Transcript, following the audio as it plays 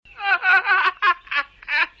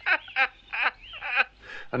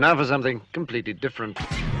And now for something completely different.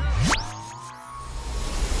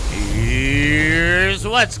 Here's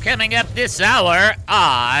what's coming up this hour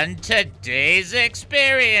on today's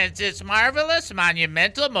experience. It's marvelous,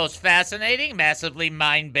 monumental, most fascinating, massively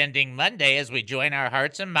mind-bending Monday as we join our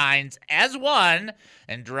hearts and minds as one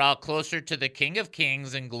and draw closer to the King of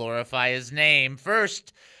Kings and glorify his name.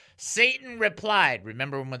 First, Satan replied.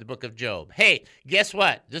 Remember when the book of Job? Hey, guess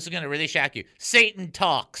what? This is going to really shock you. Satan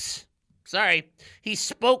talks. Sorry. He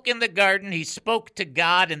spoke in the garden. He spoke to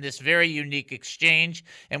God in this very unique exchange.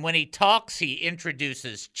 And when he talks, he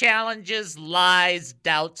introduces challenges, lies,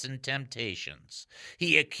 doubts, and temptations.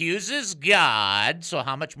 He accuses God, so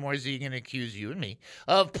how much more is he going to accuse you and me,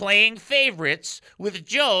 of playing favorites with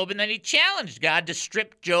Job? And then he challenged God to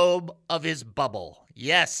strip Job of his bubble.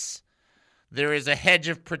 Yes, there is a hedge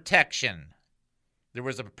of protection. There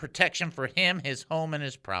was a protection for him, his home, and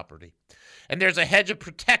his property. And there's a hedge of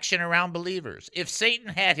protection around believers. If Satan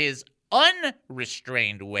had his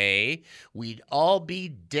unrestrained way, we'd all be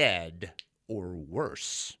dead or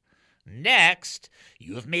worse. Next,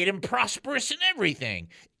 you have made him prosperous in everything.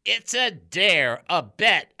 It's a dare, a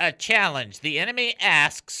bet, a challenge. The enemy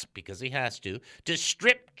asks, because he has to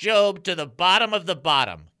strip Job to the bottom of the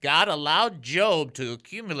bottom. God allowed Job to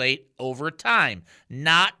accumulate over time,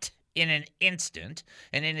 not in an instant,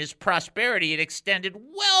 and in his prosperity it extended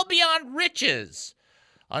well beyond riches.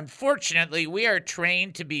 Unfortunately, we are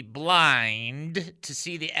trained to be blind to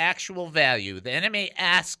see the actual value. The enemy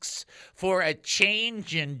asks for a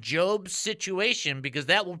change in Job's situation because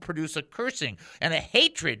that will produce a cursing and a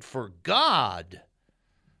hatred for God.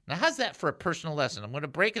 Now, how's that for a personal lesson? I'm going to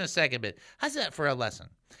break in a second, but how's that for a lesson?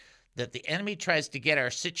 That the enemy tries to get our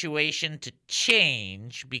situation to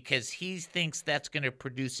change because he thinks that's going to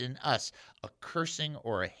produce in us a cursing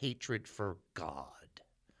or a hatred for God.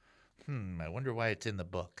 I wonder why it's in the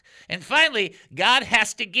book. And finally, God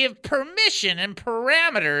has to give permission and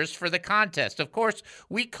parameters for the contest. Of course,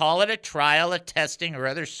 we call it a trial, a testing, or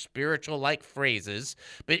other spiritual-like phrases.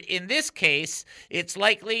 But in this case, it's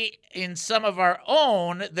likely in some of our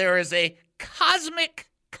own, there is a cosmic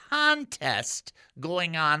contest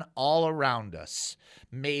going on all around us.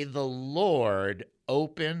 May the Lord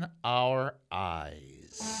open our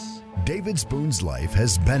eyes. David Spoon's life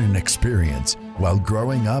has been an experience. While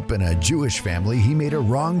growing up in a Jewish family, he made a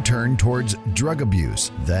wrong turn towards drug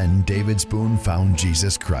abuse. Then David Spoon found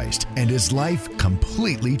Jesus Christ, and his life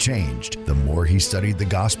completely changed. The more he studied the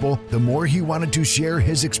gospel, the more he wanted to share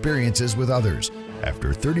his experiences with others.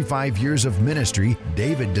 After 35 years of ministry,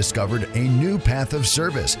 David discovered a new path of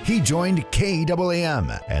service. He joined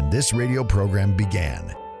KAAM, and this radio program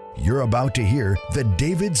began. You're about to hear the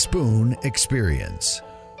David Spoon Experience.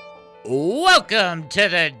 Welcome to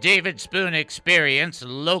the David Spoon Experience,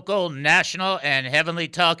 local, national, and heavenly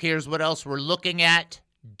talk. Here's what else we're looking at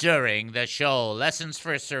during the show. Lessons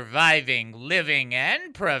for surviving, living,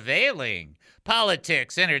 and prevailing.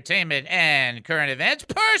 Politics, entertainment, and current events.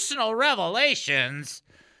 Personal revelations.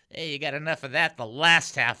 Hey, you got enough of that the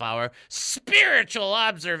last half hour. Spiritual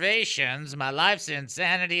observations, my life's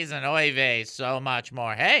insanities, and oy vey, so much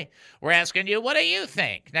more. Hey, we're asking you, what do you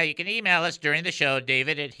think? Now, you can email us during the show,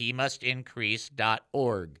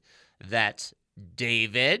 david@hemustincrease.org. That's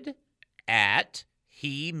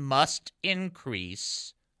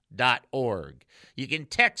david@hemustincrease.org. You can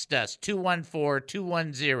text us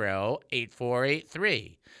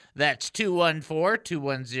 214-210-8483. That's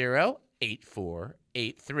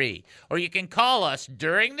 214-210-8483. Or you can call us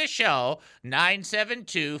during the show,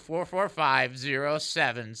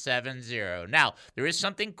 972-445-0770. Now, there is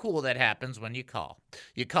something cool that happens when you call.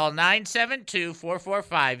 You call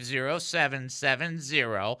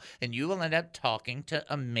 972-445-0770, and you will end up talking to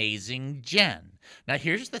Amazing Jen. Now,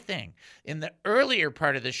 here's the thing. In the earlier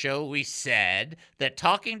part of the show, we said that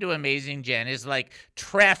talking to Amazing Jen is like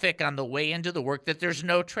traffic on the way into the work, that there's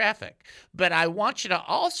no traffic. But I want you to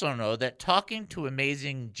also know that talking to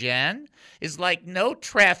Amazing Jen is like no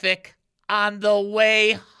traffic on the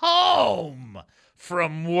way home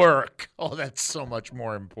from work. Oh, that's so much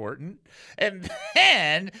more important. And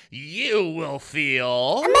then you will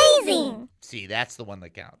feel amazing. See, that's the one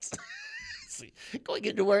that counts. See, going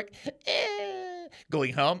into work,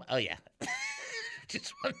 going home, oh yeah.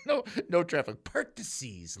 Just no traffic. Part the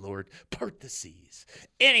seas, Lord. Part the seas.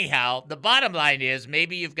 Anyhow, the bottom line is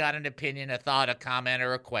maybe you've got an opinion, a thought, a comment,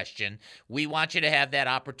 or a question. We want you to have that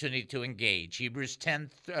opportunity to engage. Hebrews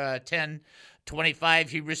 10,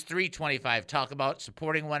 25, Hebrews 3:25, talk about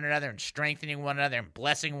supporting one another and strengthening one another and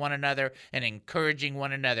blessing one another and encouraging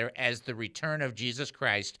one another as the return of Jesus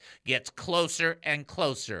Christ gets closer and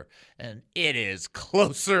closer. And it is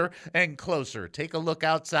closer and closer. Take a look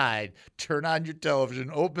outside, turn on your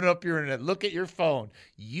television, open up your internet, look at your phone.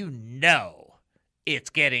 You know you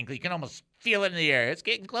can almost feel it in the air. It's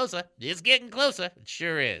getting closer. It's getting closer. It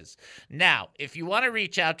sure is. Now, if you want to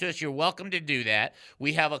reach out to us, you're welcome to do that.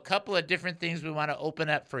 We have a couple of different things we want to open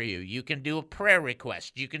up for you. You can do a prayer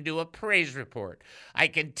request. You can do a praise report. I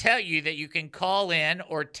can tell you that you can call in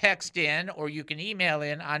or text in or you can email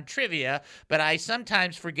in on trivia, but I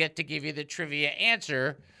sometimes forget to give you the trivia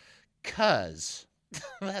answer because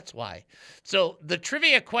that's why. So the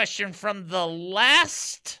trivia question from the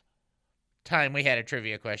last time we had a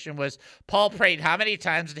trivia question was, Paul prayed how many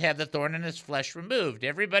times to have the thorn in his flesh removed?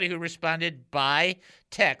 Everybody who responded by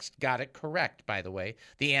text got it correct, by the way.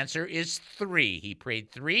 The answer is 3. He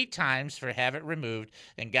prayed 3 times for have it removed,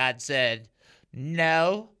 and God said,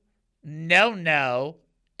 no, no, no,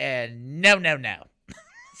 and no, no, no.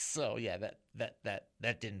 So yeah,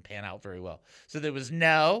 that didn't pan out very well. So there was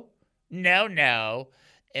no, no, no,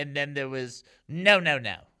 and then there was no, no,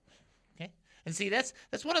 no. And see, that's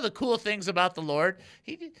one of the cool things about the Lord.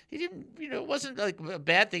 He didn't, it wasn't like a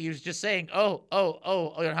bad thing. He was just saying, oh,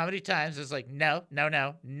 how many times? It's like, no, no,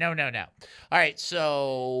 no, no, no, no. All right,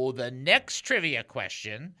 so the next trivia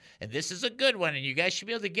question, and this is a good one, and you guys should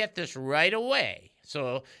be able to get this right away.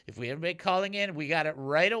 So if we have anybody calling in, we got it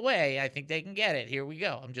right away. I think they can get it. Here we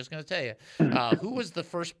go. I'm just going to tell you. Who was the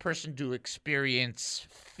first person to experience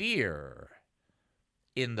fear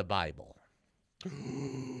in the Bible?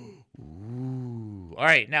 Ooh. All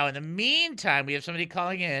right. Now, in the meantime, we have somebody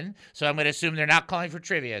calling in, so I'm going to assume they're not calling for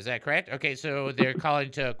trivia. Is that correct? Okay, so they're calling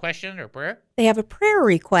to a question or prayer? They have a prayer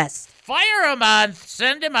request. Fire them on.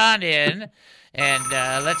 Send them on in, and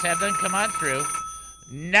let's have them come on through.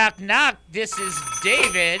 Knock, knock. This is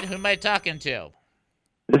David. Who am I talking to?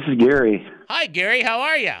 This is Gary. Hi, Gary. How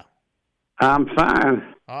are you? I'm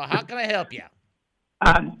fine. Oh, how can I help you?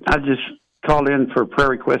 I just called in for a prayer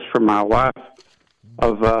request for my wife.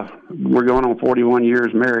 We're going on 41 years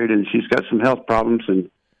married, and she's got some health problems, and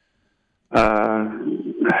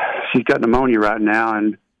she's got pneumonia right now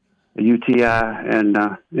and a UTI. And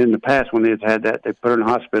in the past, when they've had that, they put her in the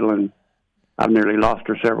hospital, and I've nearly lost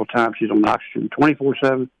her several times. She's on oxygen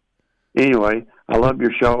 24/7. Anyway, I love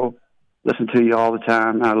your show. Listen to you all the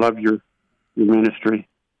time. I love your ministry,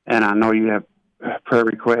 and I know you have prayer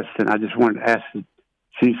requests. And I just wanted to ask.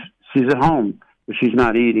 She's at home, but she's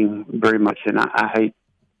not eating very much, and I hate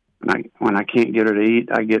when I can't get her to eat.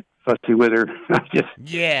 I get fussy with her. I'm like,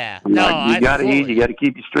 you got to eat. You got to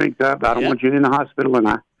keep your strength up. I don't want you in the hospital, and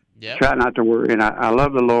I try not to worry. And I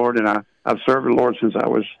love the Lord, and I've served the Lord since I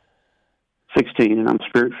was 16, and I'm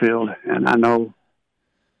spirit-filled, and I know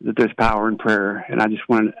that there's power in prayer. And I just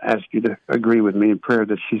wanted to ask you to agree with me in prayer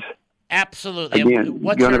that she's absolutely going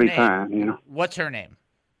to be fine. What's her name?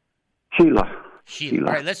 Sheila. All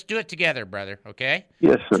right, let's do it together, brother, okay?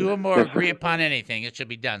 Yes, sir. 2 or more agree upon anything. It should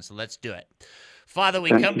be done, so let's do it. Father, we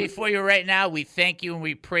come before you right now. We thank you and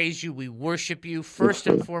we praise you. We worship you. First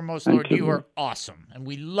and foremost, Lord, you are awesome, and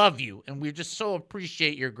we love you, and we just so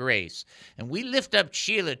appreciate your grace. And we lift up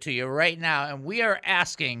Sheila to you right now, and we are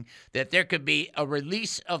asking that there could be a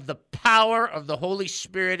release of the power of the Holy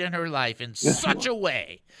Spirit in her life in such a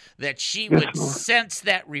way that she would sense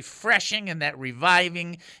that refreshing and that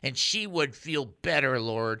reviving, and she would feel better,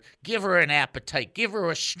 Lord. Give her an appetite. Give her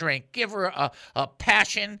a strength. Give her a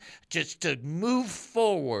passion just to move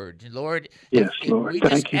forward, Lord. Yes, Lord. We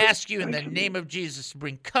just ask you in the name of Jesus to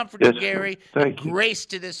bring comfort to Gary, and grace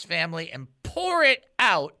to this family, and pour it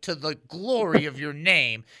out to the glory of your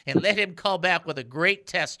name, and let him call back with a great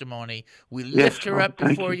testimony. We lift her up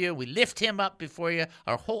before you. We lift him up before you.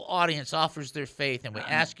 Our whole audience offers their faith, and we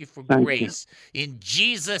ask you for grace. In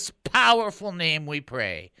Jesus' powerful name we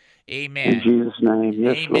pray. Amen. In Jesus' name.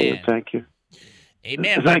 Yes, Amen. Lord. Thank you.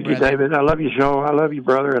 Amen. Thank you, David. I love your show. I love you,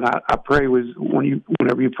 brother. And I pray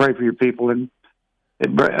whenever you pray for your people, and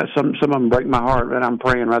some of them break my heart, and I'm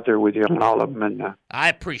praying right there with you on all of them. And I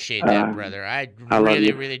appreciate that, brother. I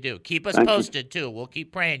really, really do. Keep us posted too. We'll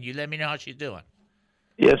keep praying. You let me know how she's doing.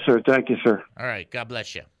 Yes, sir. Thank you, sir. All right. God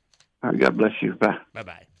bless you. All right. God bless you. Bye.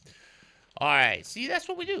 Bye-bye. All right. See, that's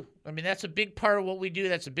what we do. I mean, that's a big part of what we do.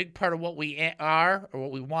 That's a big part of what we are or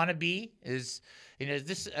what we want to be is,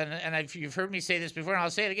 this, and you've heard me say this before, and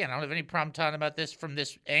I'll say it again. I don't have any problem talking about this from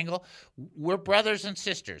this angle. We're brothers and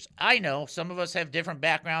sisters. I know some of us have different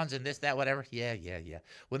backgrounds and this, that, whatever. Yeah.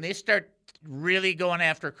 When they start really going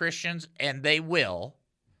after Christians, and they will,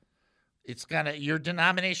 Your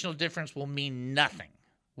denominational difference will mean nothing.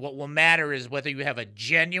 What will matter is whether you have a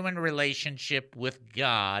genuine relationship with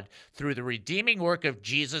God through the redeeming work of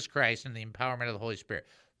Jesus Christ and the empowerment of the Holy Spirit.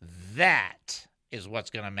 That is what's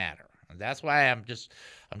going to matter. And that's why I'm just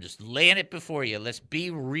laying it before you. Let's be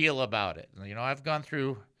real about it. I've gone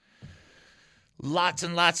through lots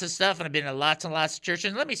and lots of stuff, and I've been in lots and lots of churches.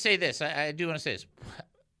 And let me say this. I do want to say this.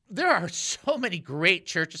 There are so many great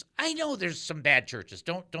churches. I know there's some bad churches.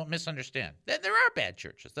 Don't misunderstand. There are bad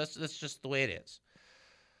churches. That's just the way it is.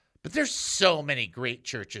 But there's so many great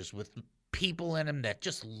churches with people in them that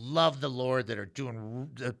just love the Lord, that are doing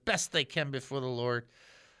the best they can before the Lord.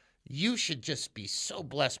 You should just be so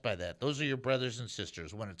blessed by that. Those are your brothers and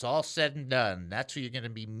sisters. When it's all said and done, that's who you're going to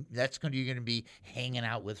be. That's who you're going to be hanging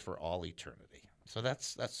out with for all eternity. So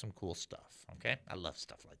that's some cool stuff. Okay, I love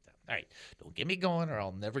stuff like that. All right, don't get me going, or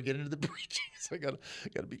I'll never get into the preaching. So I gotta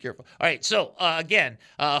be careful. All right, so again,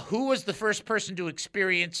 who was the first person to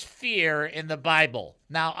experience fear in the Bible?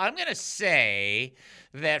 Now I'm gonna say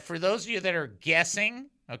that for those of you that are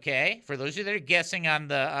guessing, okay, for those of you that are guessing on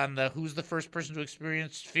the who's the first person to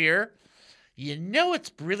experience fear,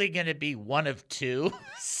 it's really gonna be one of two.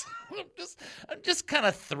 So I'm just kind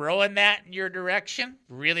of throwing that in your direction,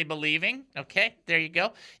 really believing. Okay, there you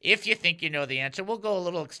go. If you think you know the answer, we'll go a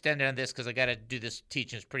little extended on this because I got to do this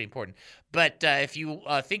teaching. It's pretty important. But if you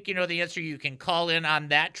think you know the answer, you can call in on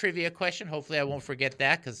that trivia question. Hopefully I won't forget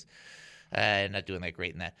that because I'm not doing that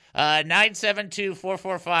great in that.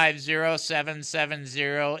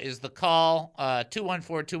 972-445-0770 is the call.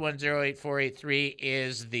 214-210-8483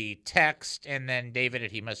 is the text. And then David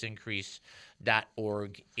at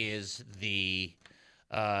hemustincrease.org is the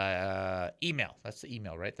email. That's the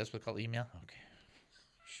email, right? That's what we call email?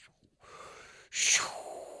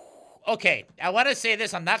 Okay, I want to say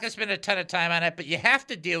this. I'm not going to spend a ton of time on it, but you have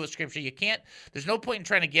to deal with Scripture. You can't. There's no point in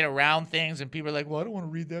trying to get around things, and people are like, well, I don't want to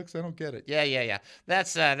read that because I don't get it. Yeah.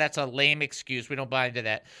 That's a lame excuse. We don't buy into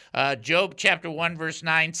that. Job chapter 1, verse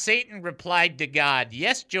 9, Satan replied to God,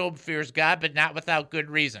 yes, Job fears God, but not without good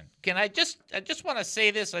reason. I just want to say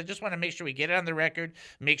this. I just want to make sure we get it on the record,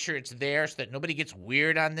 make sure it's there so that nobody gets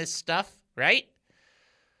weird on this stuff, right?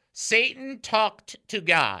 Satan talked to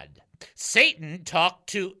God. Satan talked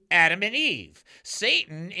to Adam and Eve.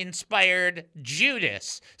 Satan inspired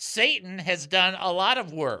Judas. Satan has done a lot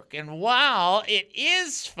of work. And while it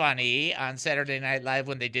is funny on Saturday Night Live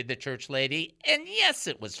when they did the church lady, and yes,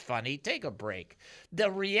 it was funny, take a break. The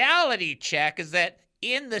reality check is that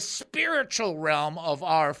in the spiritual realm of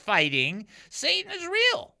our fighting, Satan is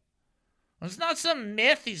real. It's not some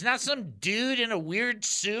myth. He's not some dude in a weird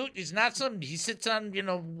suit. He sits on,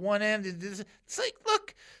 one end. It's like,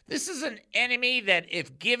 look, this is an enemy that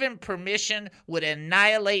if given permission would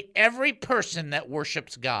annihilate every person that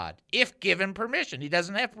worships God. If given permission. He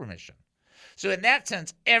doesn't have permission. So in that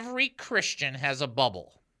sense, every Christian has a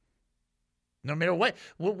bubble. No matter what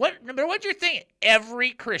you're thinking, every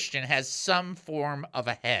Christian has some form of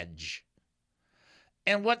a hedge.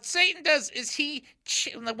 And what Satan does is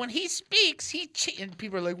when he speaks, and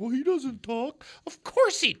people are like, well, he doesn't talk. Of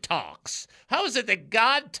course he talks. How is it that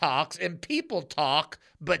God talks and people talk,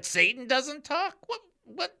 but Satan doesn't talk?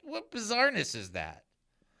 What bizarreness is that?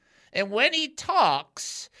 And when he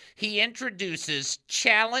talks, he introduces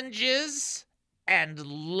challenges and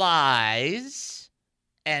lies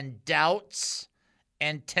and doubts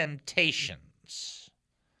and temptations.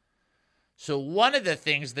 So one of the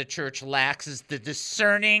things the church lacks is the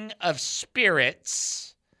discerning of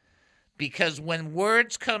spirits, because when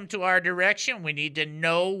words come to our direction, we need to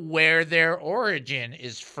know where their origin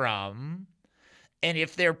is from, and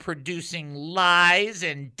if they're producing lies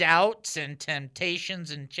and doubts and temptations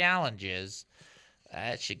and challenges,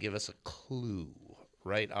 that should give us a clue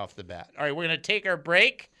right off the bat. All right, we're going to take our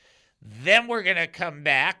break. Then we're going to come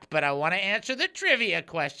back, but I want to answer the trivia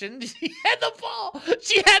question. She had the ball.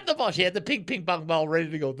 She had the ping pong ball ready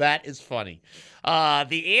to go. That is funny.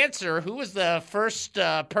 The answer, who was the first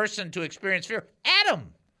person to experience fear?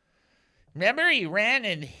 Adam. Remember, he ran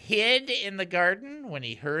and hid in the garden when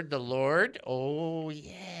he heard the Lord? Oh,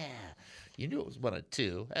 yeah. You knew it was one of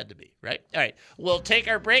two. Had to be, right? All right. We'll take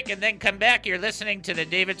our break and then come back. You're listening to the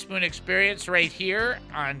David Spoon Experience right here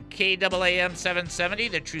on KAAM 770,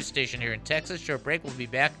 the True Station here in Texas. Short break. We'll be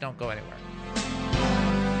back. Don't go anywhere.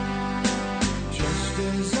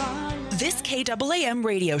 This KAAM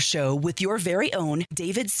radio show with your very own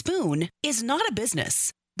David Spoon is not a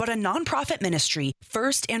business, but a nonprofit ministry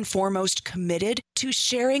first and foremost committed to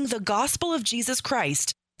sharing the gospel of Jesus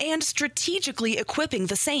Christ and strategically equipping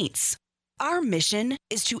the saints. Our mission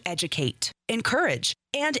is to educate, encourage,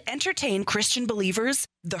 and entertain Christian believers,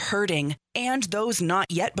 the hurting, and those not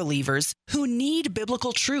yet believers who need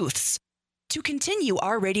biblical truths. To continue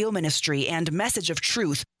our radio ministry and message of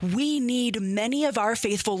truth, we need many of our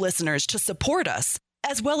faithful listeners to support us,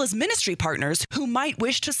 as well as ministry partners who might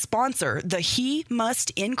wish to sponsor the He Must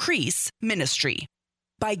Increase ministry.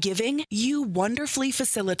 By giving, you wonderfully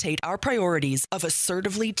facilitate our priorities of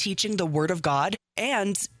assertively teaching the Word of God,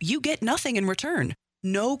 and you get nothing in return.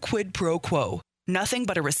 No quid pro quo. Nothing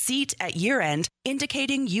but a receipt at year-end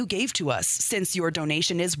indicating you gave to us, since your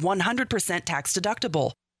donation is 100% tax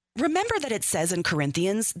deductible. Remember that it says in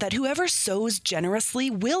Corinthians that whoever sows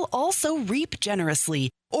generously will also reap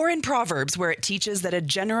generously, or in Proverbs where it teaches that a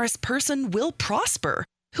generous person will prosper.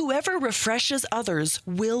 Whoever refreshes others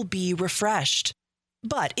will be refreshed.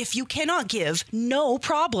 But if you cannot give, no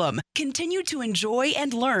problem. Continue to enjoy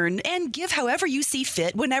and learn and give however you see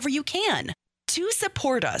fit whenever you can. To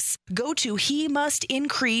support us, go to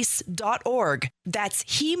hemustincrease.org. That's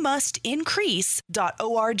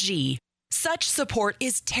hemustincrease.org. Such support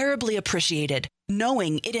is terribly appreciated,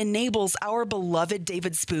 knowing it enables our beloved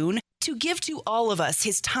David Spoon to give to all of us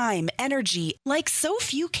his time, energy, like so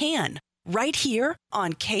few can, right here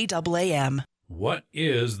on KAAM. What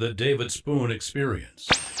is the David Spoon experience?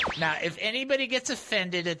 Now, if anybody gets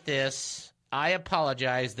offended at this, I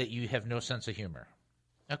apologize that you have no sense of humor.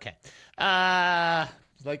 Okay.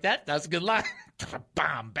 Like that? That's a good line.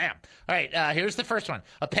 Bam, bam. All right, here's the first one.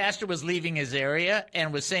 A pastor was leaving his area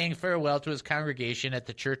and was saying farewell to his congregation at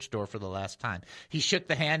the church door for the last time. He shook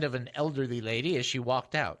the hand of an elderly lady as she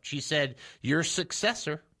walked out. She said, "Your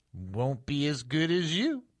successor won't be as good as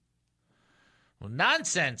you." "Well,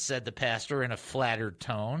 nonsense," said the pastor in a flattered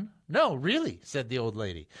tone. "No, really," said the old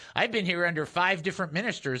lady. "I've been here under 5 different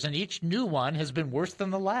ministers, and each new one has been worse than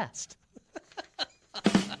the last."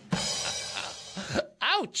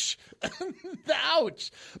 Ouch.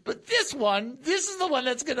 Ouch. But this is the one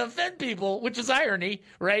that's going to offend people, which is irony,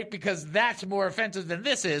 right? Because that's more offensive than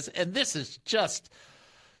this is, and this is just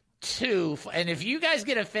too. And if you guys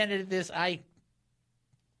get offended at this,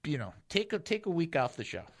 take a week off the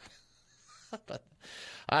show. But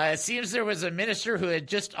it seems there was a minister who had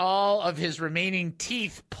just all of his remaining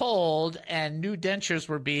teeth pulled and new dentures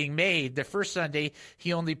were being made. The first Sunday,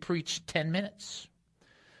 he only preached 10 minutes.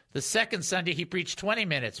 The second Sunday, he preached 20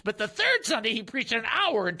 minutes. But the third Sunday, he preached an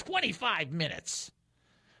hour and 25 minutes.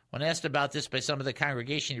 When asked about this by some of the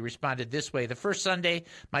congregation, he responded this way: "The first Sunday,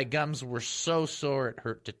 my gums were so sore it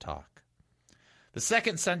hurt to talk. The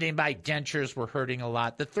second Sunday, my dentures were hurting a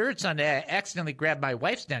lot. The third Sunday, I accidentally grabbed my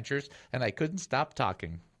wife's dentures, and I couldn't stop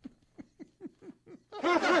talking."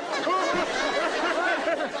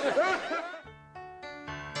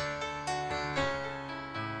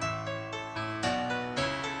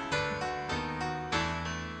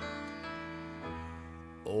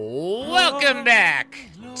 Welcome back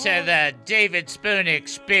to the David Spoon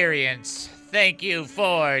Experience. Thank you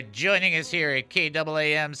for joining us here at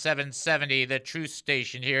KAAM 770, the truth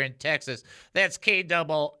station here in Texas. That's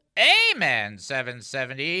KAAM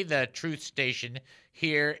 770, the truth station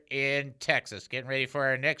here in Texas. Getting ready for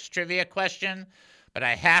our next trivia question, but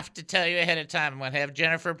I have to tell you ahead of time, I'm going to have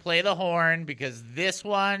Jennifer play the horn because this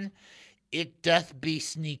one, it doth be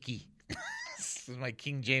sneaky. This is my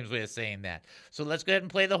King James way of saying that. So let's go ahead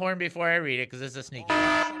and play the horn before I read it because it's a sneaky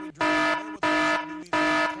one.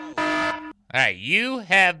 All right, you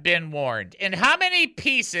have been warned. In how many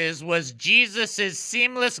pieces was Jesus'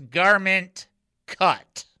 seamless garment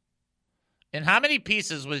cut? In how many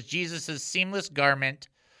pieces was Jesus' seamless garment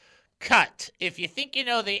cut? If you think you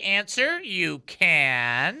know the answer, you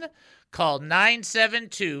can call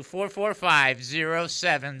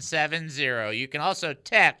 972-445-0770. You can also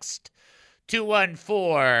text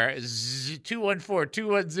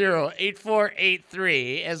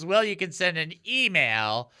 214-210-848-3. As well, you can send an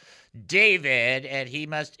email,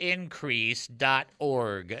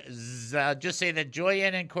 david@hemustincrease.org. Just say that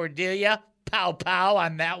Joyanne and Cordelia, pow pow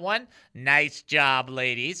on that one. Nice job,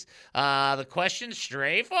 ladies. The question's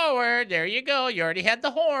straightforward. There you go. You already had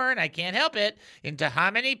the horn. I can't help it. Into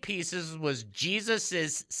how many pieces was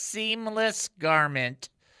Jesus' seamless garment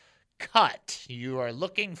cut? You are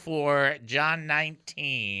looking for John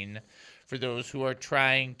 19 for those who are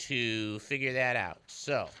trying to figure that out.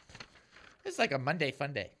 So it's like a Monday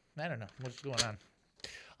fun day. I don't know what's going on.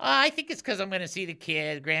 I think it's because I'm going to see the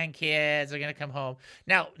grandkids are going to come home.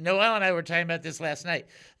 Now, Noelle and I were talking about this last night.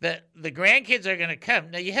 The grandkids are going to come.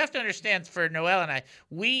 Now, you have to understand, for Noelle and I,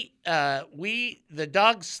 the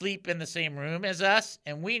dogs sleep in the same room as us,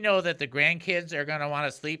 and we know that the grandkids are going to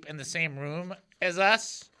want to sleep in the same room as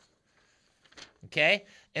us. Okay?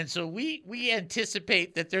 And so we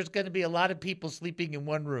anticipate that there's going to be a lot of people sleeping in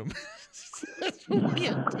one room. That's what we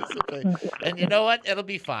anticipate. And you know what? It'll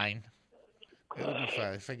be fine. It'll be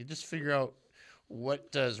fine. If I could just figure out what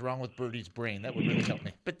is wrong with Birdie's brain, that would really help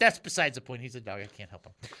me. But that's besides the point. He's a dog. I can't help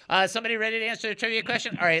him. Somebody ready to answer the trivia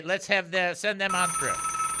question? All right, let's send them on through.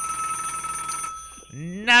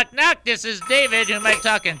 Knock, knock. This is David. Who am I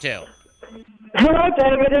talking to? Hello,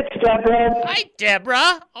 David. It's Deborah. Hi,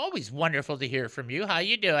 Deborah. Always wonderful to hear from you. How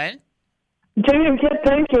you doing? Doing good,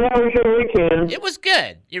 thank you. How was your weekend? It was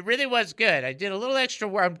good. It really was good. I did a little extra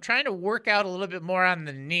work. I'm trying to work out a little bit more on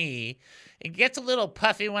the knee. It gets a little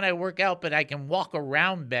puffy when I work out, but I can walk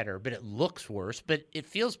around better. But it looks worse, but it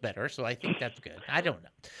feels better, so I think that's good. I don't know.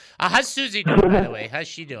 How's Susie doing, by the way? How's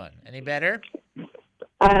she doing? Any better?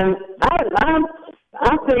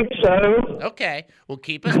 I think so. Okay. Well,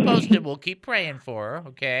 keep us posted. We'll keep praying for her,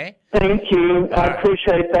 okay? Thank you. I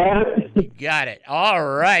appreciate that. You got it. All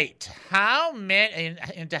right.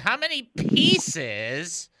 Into how many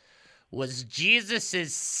pieces was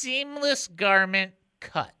Jesus' seamless garment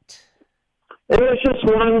cut? It was just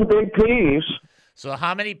one big piece. So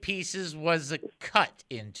how many pieces was it cut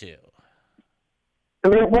into? I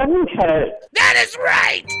mean, it wasn't cut. That is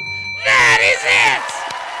right! That is it!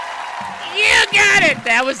 You got it!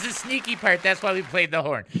 That was the sneaky part. That's why we played the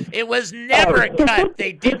horn. It was never cut.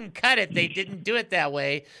 They didn't cut it. They didn't do it that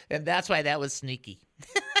way, and that's why that was sneaky.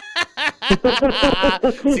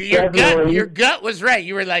 See, your gut was right.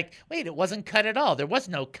 You were like, wait, it wasn't cut at all. There was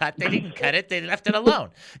no cut. They didn't cut it. They left it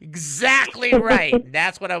alone. Exactly right.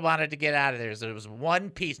 That's what I wanted to get out of there. So it was one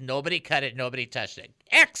piece. Nobody cut it. Nobody touched it.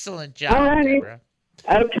 Excellent job, Deborah.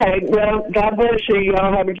 Okay. Well, God bless you.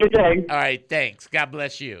 Y'all have a good day. All right. Thanks. God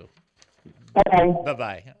bless you. Bye.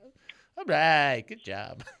 Bye-bye. All right. Good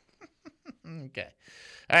job. Okay.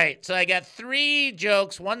 All right, so I got 3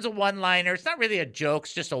 jokes. One's a one-liner. It's not really a joke.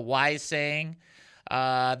 It's just a wise saying.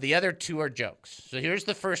 The other 2 are jokes. So here's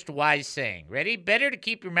the first wise saying. Ready? Better to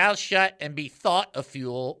keep your mouth shut and be thought a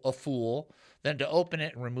fool than to open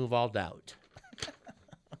it and remove all doubt.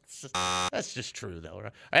 That's just true, though.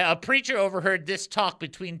 Right? A preacher overheard this talk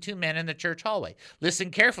between 2 men in the church hallway. Listen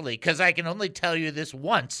carefully, because I can only tell you this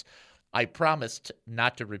once. I promised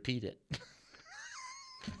not to repeat it.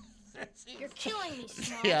 You're killing me,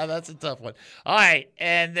 Smoke. Yeah, that's a tough one. All right,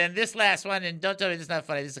 and then this last one, and don't tell me this is not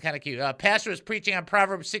funny. This is kind of cute. Pastor was preaching on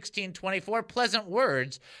Proverbs 16:24. Pleasant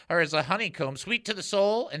words are as a honeycomb, sweet to the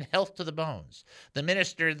soul and health to the bones. The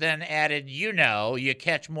minister then added, you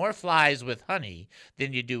catch more flies with honey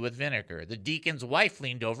than you do with vinegar. The deacon's wife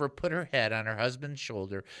leaned over, put her head on her husband's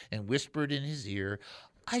shoulder, and whispered in his ear,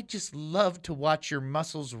 I just love to watch your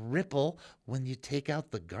muscles ripple when you take out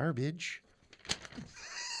the garbage.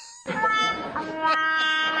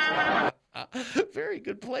 Very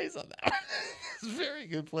good plays on that. Very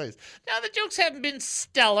good plays. Now, the jokes haven't been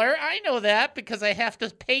stellar. I know that because I have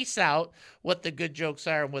to pace out what the good jokes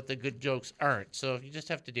are and what the good jokes aren't. So you just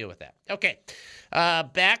have to deal with that. Okay.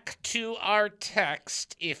 Back to our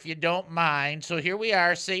text, if you don't mind. So here we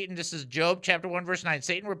are. Satan, this is Job chapter 1, verse 9.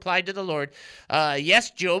 Satan replied to the Lord,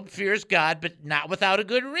 yes, Job fears God, but not without a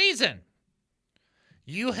good reason.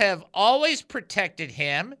 You have always protected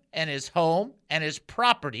him and his home and his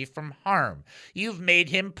property from harm. You've made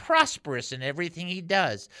him prosperous in everything he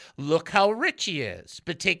does. Look how rich he is.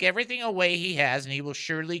 But take everything away he has, and he will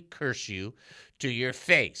surely curse you to your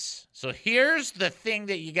face. So here's the thing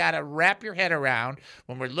that you got to wrap your head around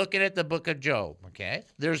when we're looking at the book of Job, okay?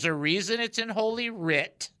 There's a reason it's in Holy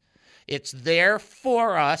Writ. It's there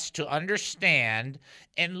for us to understand.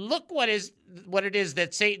 And look what it is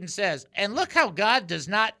that Satan says. And look how God does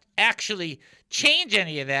not actually change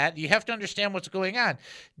any of that. You have to understand what's going on.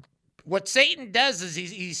 What Satan does is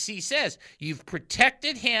he says, you've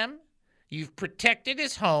protected him, you've protected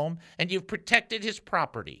his home, and you've protected his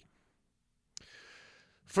property.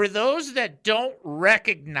 For those that don't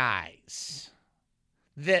recognize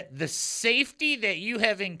that the safety that you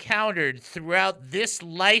have encountered throughout this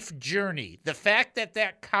life journey, the fact that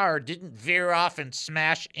that car didn't veer off and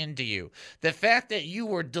smash into you, the fact that you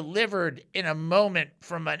were delivered in a moment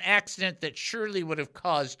from an accident that surely would have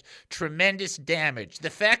caused tremendous damage, the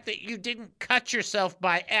fact that you didn't cut yourself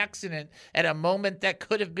by accident at a moment that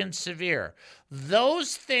could have been severe,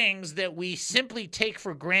 those things that we simply take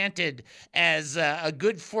for granted as a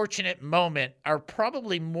good, fortunate moment are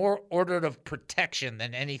probably more ordered of protection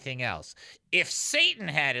than anything else. If Satan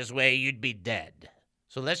had his way, you'd be dead.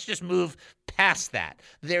 So let's just move past that.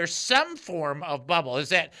 There's some form of bubble. Is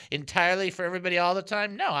that entirely for everybody all the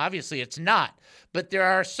time? No, obviously it's not. But there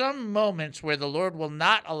are some moments where the Lord will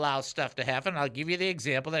not allow stuff to happen. I'll give you the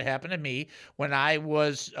example that happened to me when I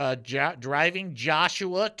was driving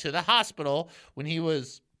Joshua to the hospital when he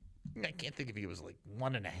was, I can't think if he was like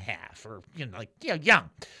 1.5 or, young.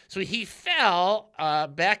 So he fell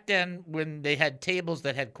back then when they had tables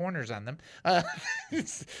that had corners on them.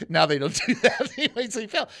 Now they don't do that anyway. So he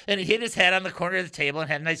fell and he hit his head on the corner of the table and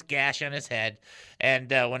had a nice gash on his head. And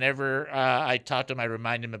whenever I talk to him, I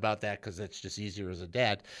remind him about that because it's just easier as a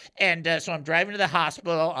dad. And so I'm driving to the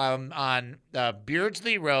hospital on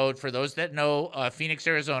Beardsley Road, for those that know Phoenix,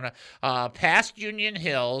 Arizona, past Union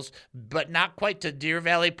Hills, but not quite to Deer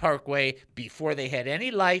Valley Parkway before they had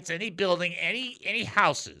any lights, any building, any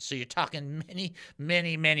houses. So you're talking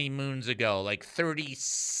many moons ago, like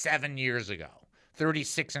 37 years ago,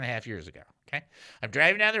 36 and a half years ago. Okay, I'm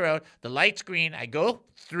driving down the road. The light's green. I go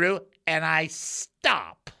through and I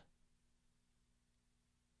stop.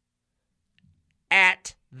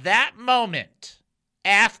 At that moment,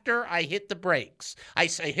 after I hit the brakes, I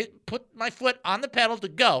put my foot on the pedal to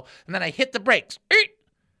go, and then I hit the brakes.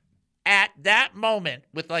 At that moment,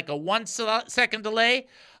 with like a 1 second delay,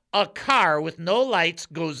 a car with no lights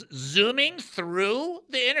goes zooming through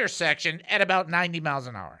the intersection at about 90 miles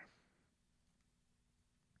an hour.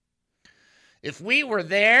 If we were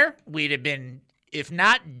there, we'd have been, if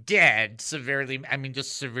not dead, just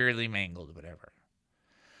severely mangled, whatever.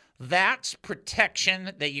 That's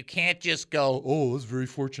protection that you can't just go, oh, it's very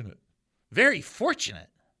fortunate. Very fortunate.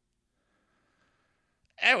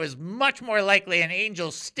 It was much more likely an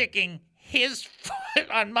angel sticking his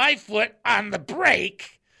foot on my foot on the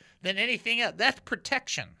brake than anything else. That's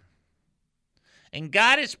protection. And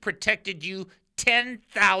God has protected you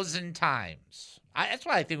 10,000 times. That's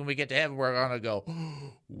why I think when we get to heaven, we're going to go,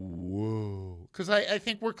 whoa. Because I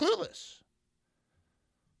think we're clueless.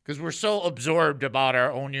 Because we're so absorbed about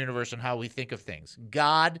our own universe and how we think of things.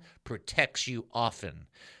 God protects you often,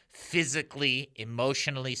 physically,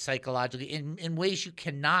 emotionally, psychologically, in ways you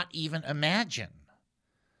cannot even imagine.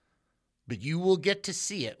 But you will get to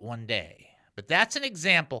see it one day. But that's an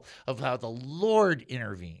example of how the Lord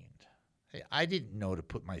intervened. Hey, I didn't know to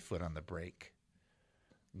put my foot on the brake.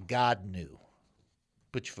 God knew.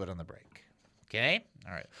 Put your foot on the brake. Okay?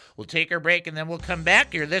 All right. We'll take our break and then we'll come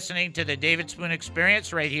back. You're listening to the David Spoon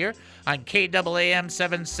Experience right here on KAAM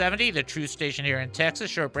 770, the true station here in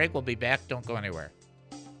Texas. Short break. We'll be back. Don't go anywhere.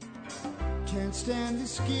 Can't stand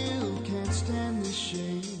this guilt, can't stand this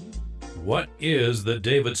shame. What is the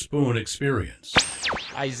David Spoon Experience?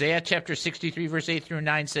 Isaiah chapter 63, verse 8 through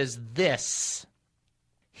 9 says this.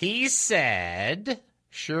 He said,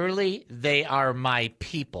 surely they are my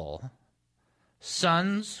people,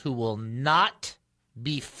 sons who will not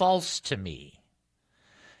be false to me.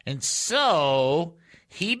 And so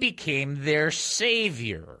he became their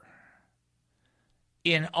savior.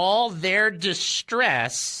 In all their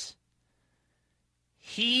distress,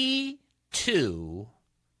 he too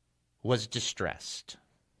was distressed.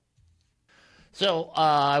 So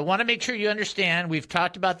I want to make sure you understand. We've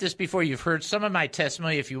talked about this before. You've heard some of my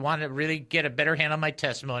testimony. If you want to really get a better hand on my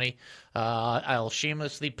testimony, I'll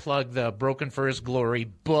shamelessly plug the Broken for His Glory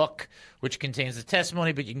book, which contains the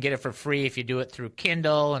testimony, but you can get it for free if you do it through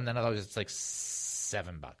Kindle, and then otherwise it's like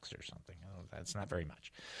 $7 or something. That's not very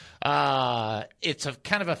much. It's a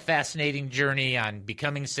kind of a fascinating journey on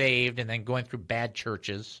becoming saved and then going through bad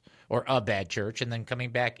churches or a bad church and then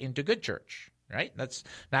coming back into good church. Right? That's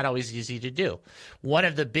not always easy to do. One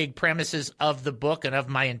of the big premises of the book and of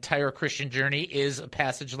my entire Christian journey is a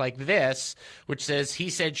passage like this, which says, he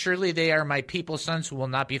said, surely they are my people, sons who will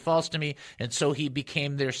not be false to me. And so he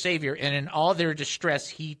became their savior. And in all their distress,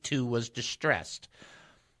 he too was distressed.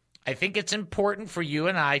 I think it's important for you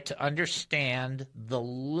and I to understand the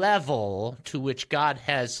level to which God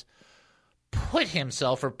has put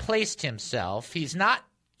himself or placed himself. He's not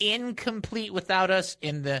incomplete without us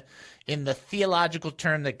in the theological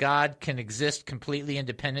term that God can exist completely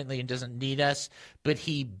independently and doesn't need us, but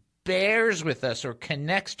he bears with us or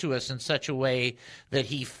connects to us in such a way that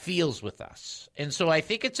he feels with us. And so I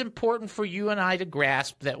think it's important for you and I to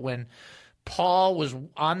grasp that when Paul was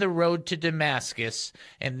on the road to Damascus,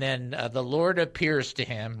 and then the Lord appears to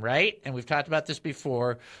him, right? And we've talked about this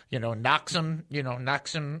before, knocks him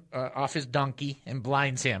off his donkey and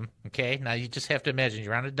blinds him, okay? Now you just have to imagine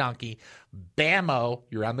you're on a donkey, bammo,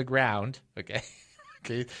 you're on the ground, okay?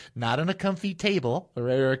 Okay, not on a comfy table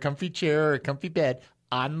or a comfy chair or a comfy bed,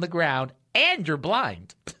 on the ground, and you're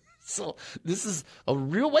blind. So this is a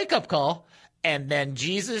real wake-up call. And then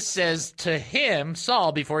Jesus says to him,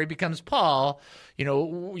 Saul, before he becomes Paul,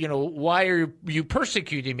 why are you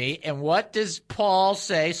persecuting me? And what does Saul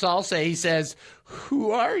say? He says,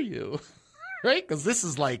 who are you? Right? Because this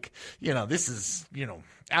is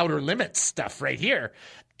outer limits stuff right here.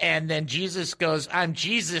 And then Jesus goes, I'm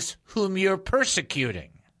Jesus whom you're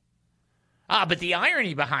persecuting. But the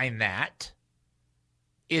irony behind that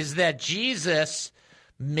is that Jesus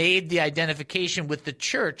made the identification with the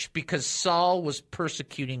church because Saul was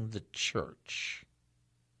persecuting the church.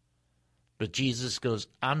 But Jesus goes,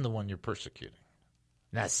 I'm the one you're persecuting.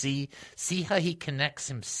 Now see how he connects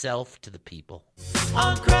himself to the people.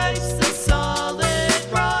 On Christ the solid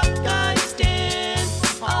rock I stand,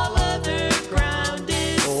 all other ground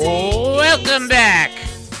is sinking Welcome back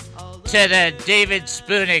sand. to the David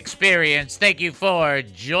Spoon Experience. Thank you for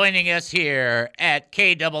joining us here at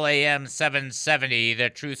KAAM 770, the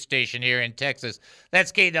truth station here in Texas.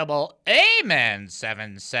 That's KAAM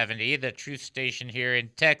 770, the truth station here in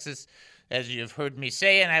Texas. As you've heard me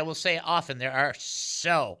say, and I will say often, there are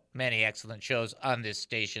so many excellent shows on this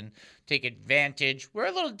station. Take advantage. We're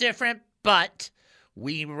a little different, but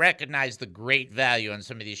we recognize the great value on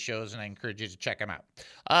some of these shows, and I encourage you to check them out.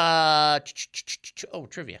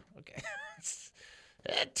 Trivia. Okay.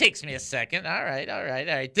 It takes me a second. All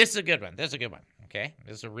right. This is a good one. Okay?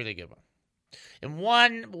 This is a really good one. And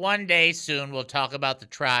one day soon, we'll talk about the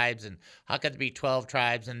tribes and how could there be 12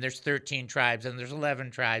 tribes and there's 13 tribes and there's 11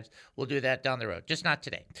 tribes. We'll do that down the road, just not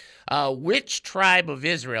today. Which tribe of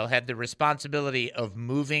Israel had the responsibility of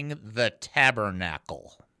moving the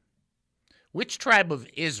tabernacle? Which tribe of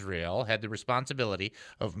Israel had the responsibility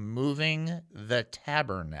of moving the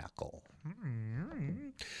tabernacle?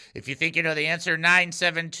 If you think you know the answer,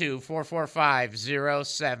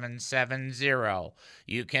 972-445-0770.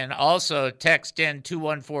 You can also text in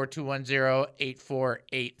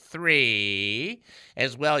 214-210-8483.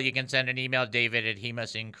 As well, you can send an email,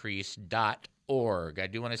 david@hemustincrease.org. I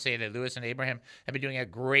do want to say that Lewis and Abraham have been doing a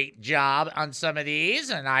great job on some of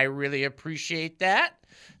these, and I really appreciate that.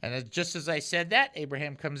 And just as I said that,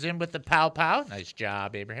 Abraham comes in with the pow-pow. Nice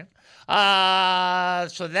job, Abraham.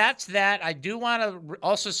 So that's that. I do want to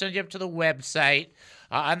also send you up to the website.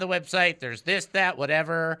 On the website, there's this, that,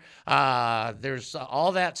 whatever. There's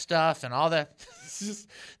all that stuff and all that.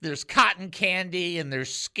 There's cotton candy and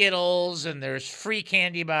there's Skittles and there's free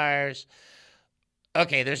candy bars.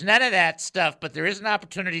 Okay, there's none of that stuff, but there is an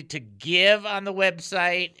opportunity to give on the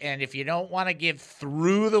website, and if you don't want to give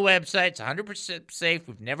through the website, it's 100% safe.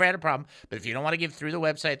 We've never had a problem, but if you don't want to give through the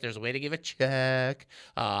website, there's a way to give a check.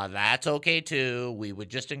 That's okay, too. We would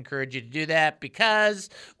just encourage you to do that because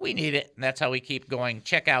we need it, and that's how we keep going.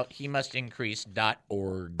 Check out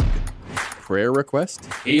hemustincrease.org. Prayer request?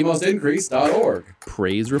 HeMustIncrease.org.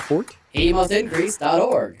 Praise report?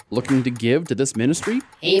 HeMustIncrease.org. Looking to give to this ministry?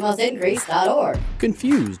 HeMustIncrease.org.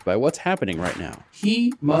 Confused by what's happening right now?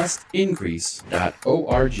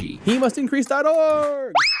 HeMustIncrease.org.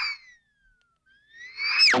 HeMustIncrease.org.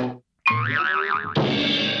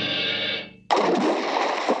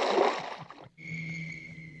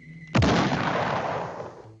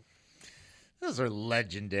 Those are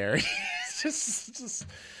legendary. It's just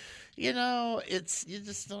you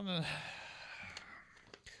just don't know.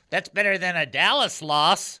 That's better than a Dallas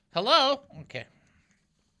loss. Hello? Okay.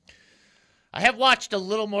 I have watched a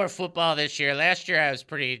little more football this year. Last year I was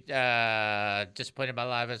pretty disappointed by a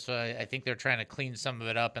lot of it, so I think they're trying to clean some of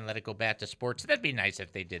it up and let it go back to sports. That'd be nice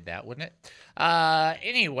if they did that, wouldn't it?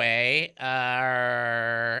 Anyway,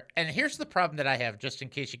 and here's the problem that I have, just in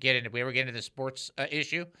case we ever get into the sports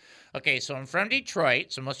issue. Okay, so I'm from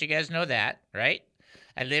Detroit, so most of you guys know that, right?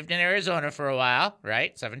 I lived in Arizona for a while,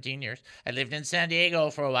 right? 17 years. I lived in San Diego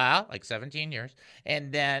for a while, like 17 years.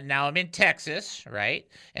 And then now I'm in Texas, right?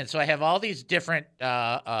 And so I have all these different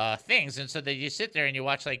things. And so that you sit there and you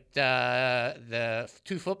watch like the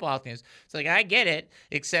two football teams. It's like, I get it,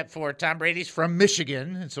 except for Tom Brady's from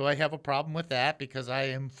Michigan. And so I have a problem with that because I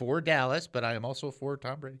am for Dallas, but I am also for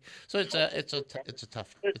Tom Brady. So it's a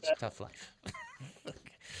tough life.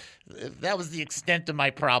 If that was the extent of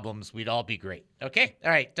my problems, we'd all be great. Okay?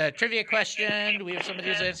 All right. Trivia question. Do we have somebody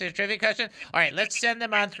who's answering a trivia question? All right. Let's send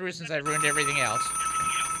them on through since I ruined everything else.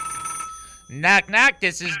 Knock, knock.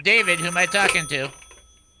 This is David. Who am I talking to?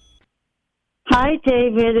 Hi,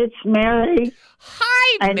 David. It's Mary.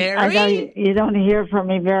 Hi, Mary. I know you don't hear from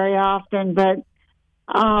me very often, but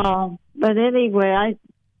anyway,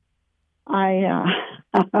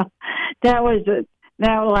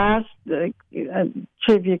 that last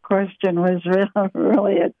trivia question was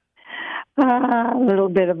really A little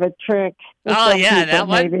bit of a trick. for Oh, some yeah, people, that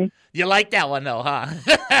one? maybe. You like that one, though, huh?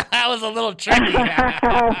 That was a little tricky.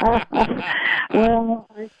 Well,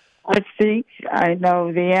 I think I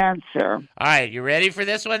know the answer. All right, you ready for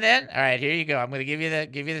this one then? All right, here you go. I'm going to give you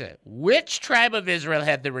the. Which tribe of Israel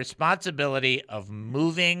had the responsibility of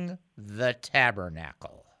moving the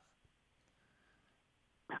tabernacle?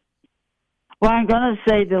 Well, I'm going to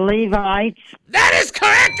say the Levites. That is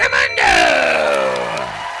correct, Amundo!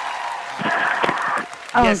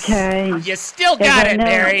 Okay. You still Because got I it, know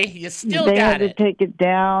Mary. You still they got had to it. take it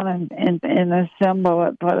down and assemble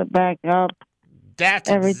it, put it back up That's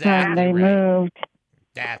every time exactly they right. moved.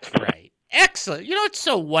 That's right. Excellent. You know, it's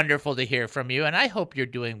so wonderful to hear from you, and I hope you're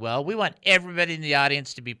doing well. We want everybody in the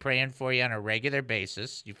audience to be praying for you on a regular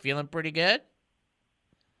basis. You feeling pretty good?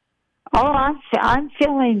 Oh, I'm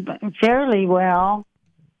feeling fairly well.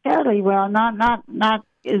 Not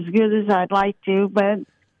as good as I'd like to, but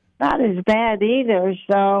not as bad either.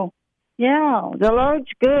 So, yeah, the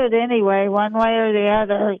Lord's good anyway, one way or the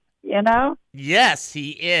other. You know. Yes,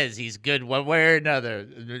 he is. He's good one way or another.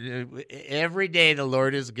 Every day the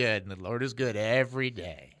Lord is good, and the Lord is good every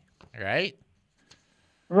day. Right?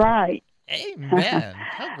 Right. Amen.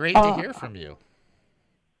 How great to hear from you.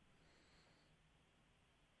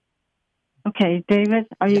 Okay, David,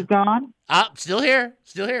 are you gone? Still here.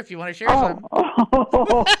 Still here if you want to share something.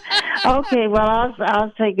 Okay, well,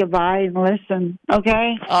 I'll say goodbye and listen,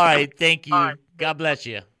 okay? All right, thank you. God bless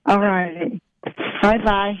you. All right.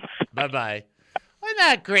 Bye-bye. Bye-bye. Isn't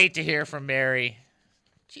that great to hear from Mary?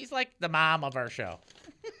 She's like the mom of our show.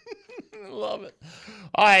 I love it.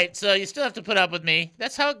 All right, so you still have to put up with me.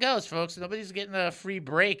 That's how it goes, folks. Nobody's getting a free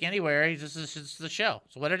break anywhere. It's the show.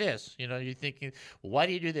 It's what it is. You know, you're thinking, why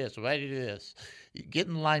do you do this? Why do you do this? You get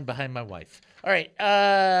in line behind my wife. All right,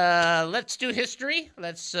 let's do history.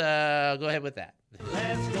 Let's go ahead with that.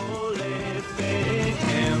 Let's go living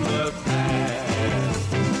in the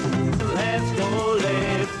past. Let's go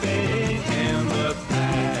living in the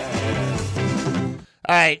past.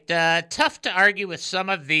 All right, tough to argue with some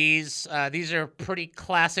of these. These are pretty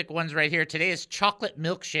classic ones right here. Today is Chocolate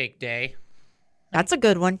Milkshake Day. That's a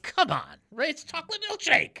good one. Come on, right? It's chocolate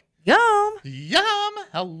milkshake. Yum. Yum.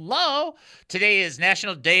 Hello. Today is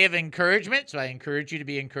National Day of Encouragement, so I encourage you to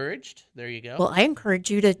be encouraged. There you go. Well, I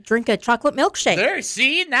encourage you to drink a chocolate milkshake. There,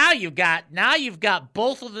 see, now you've got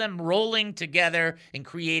both of them rolling together and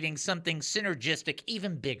creating something synergistic,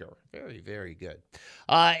 even bigger. Very, very good.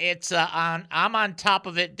 I'm on top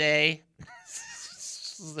of it day.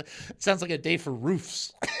 Sounds like a day for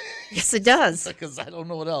roofs. Yes, it does. Because I don't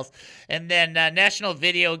know what else. And then National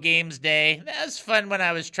Video Games Day. That was fun when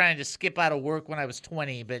I was trying to skip out of work when I was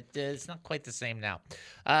 20, but it's not quite the same now.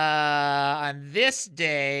 On this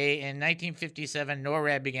day in 1957,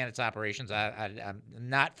 NORAD began its operations. I'm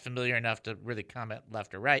not familiar enough to really comment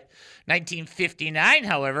left or right. 1959,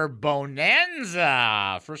 however,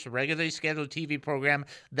 Bonanza, first regularly scheduled TV program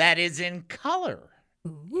that is in color.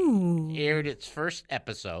 Ooh. Aired its first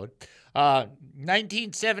episode.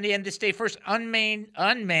 1970, and this day, first unmanned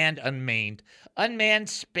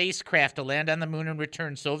spacecraft to land on the moon and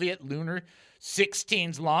return. Soviet Lunar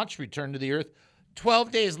 16's launch returned to the Earth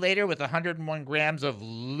 12 days later with 101 grams of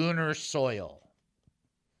lunar soil.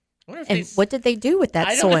 What did they do with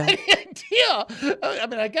that soil? I don't have any idea. I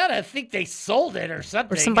mean, I gotta think they sold it or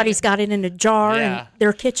something. Or somebody's got it in a jar in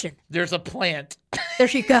their kitchen. There's a plant. There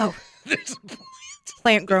you go. There's a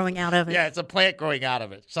plant growing out of it. Yeah, it's a plant growing out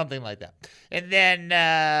of it, something like that. And then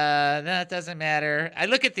that doesn't matter. I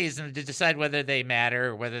look at these and to decide whether they matter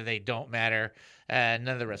or whether they don't matter. None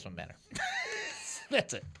of the rest will matter.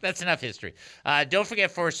 That's it. That's enough history. Don't forget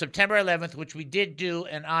for September 11th, which we did do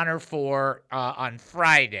an honor for on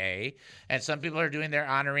Friday, and some people are doing their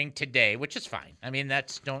honoring today, which is fine. I mean,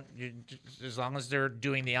 as long as they're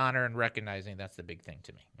doing the honor and recognizing, that's the big thing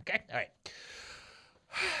to me. Okay? All right.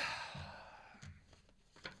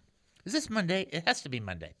 Is this Monday? It has to be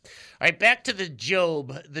Monday. All right, back to the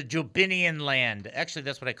Jobinian land. Actually,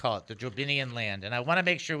 that's what I call it, the Jobinian land. And I want to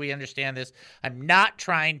make sure we understand this. I'm not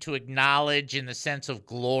trying to acknowledge in the sense of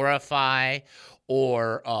glorify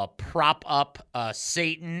or prop up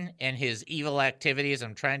Satan and his evil activities.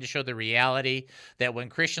 I'm trying to show the reality that when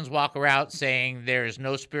Christians walk around saying there is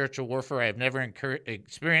no spiritual warfare, I've never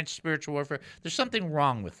experienced spiritual warfare, there's something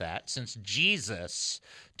wrong with that since Jesus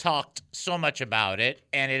talked so much about it,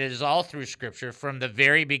 and it is all through Scripture from the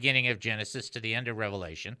very beginning of Genesis to the end of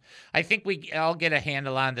Revelation. I think we all get a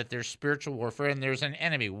handle on that there's spiritual warfare and there's an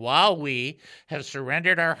enemy. While we have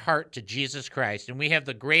surrendered our heart to Jesus Christ and we have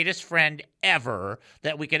the greatest friend ever horror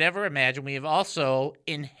that we could ever imagine. We have also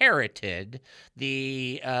inherited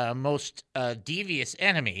the most devious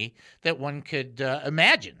enemy that one could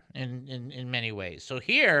imagine in many ways. So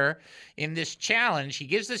here in this challenge, he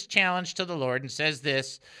gives this challenge to the Lord and says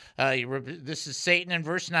this. This is Satan in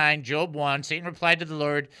verse 9, Job 1. Satan replied to the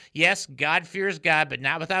Lord, "Yes, God fears God, but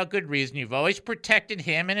not without good reason. You've always protected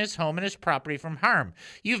him and his home and his property from harm.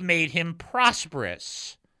 You've made him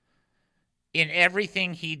prosperous in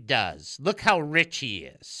everything he does. Look how rich he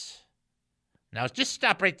is." Now, just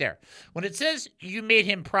stop right there. When it says you made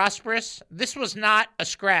him prosperous, this was not a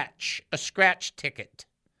scratch ticket.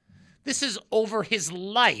 This is over his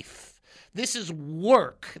life. This is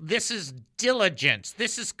work. This is diligence.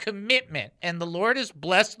 This is commitment. And the Lord has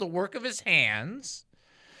blessed the work of his hands,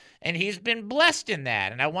 and he's been blessed in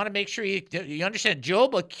that. And I want to make sure you understand,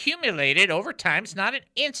 Job accumulated over time. It's not an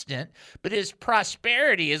instant, but his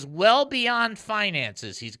prosperity is well beyond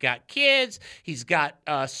finances. He's got kids. He's got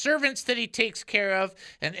servants that he takes care of.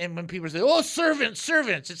 And when people say, oh, servants,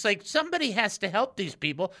 it's like somebody has to help these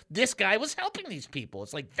people. This guy was helping these people.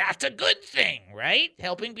 It's like, that's a good thing, right?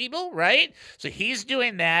 Helping people, right? So he's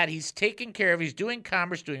doing that. He's taking care of, he's doing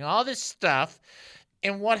commerce, doing all this stuff.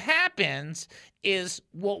 And what happens is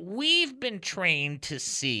what we've been trained to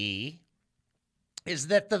see is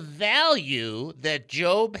that the value that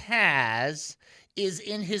Job has is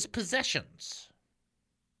in his possessions.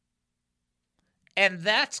 And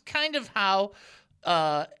that's kind of how,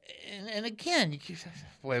 and again,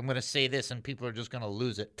 boy, I'm going to say this and people are just going to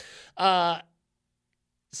lose it.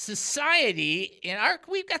 Society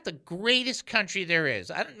we've got the greatest country there is.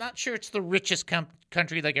 I'm not sure it's the richest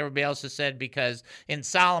country like everybody else has said, because in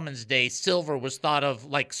Solomon's day, silver was thought of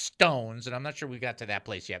like stones, and I'm not sure we got to that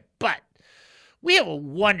place yet. But we have a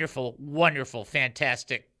wonderful, wonderful,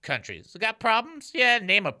 fantastic country. It's got problems? Yeah,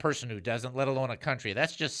 name a person who doesn't, let alone a country.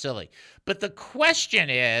 That's just silly. But the question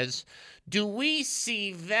is, do we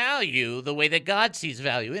see value the way that God sees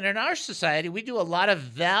value? And in our society, we do a lot of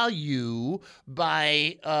value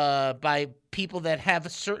by people that have a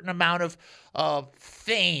certain amount of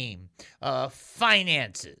fame,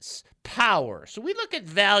 finances, power. So we look at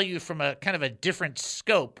value from a kind of a different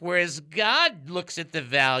scope, whereas God looks at the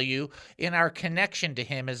value in our connection to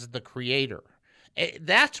him as the creator.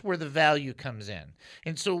 That's where the value comes in.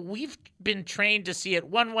 And so we've been trained to see it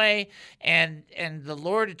one way, and the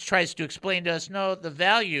Lord tries to explain to us, no, the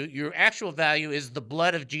value, your actual value is the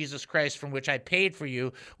blood of Jesus Christ from which I paid for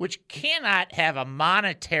you, which cannot have a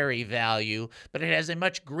monetary value, but it has a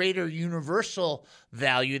much greater universal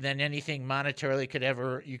value than anything monetarily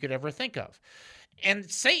you could ever think of.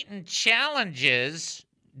 And Satan challenges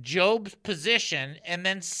Job's position and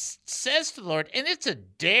then says to the Lord, and it's a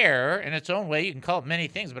dare in its own way. You can call it many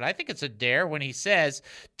things, but I think it's a dare when he says,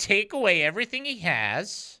 take away everything he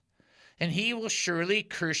has, and he will surely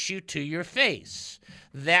curse you to your face.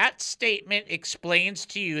 That statement explains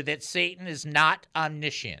to you that Satan is not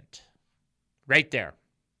omniscient. Right there.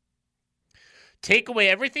 Take away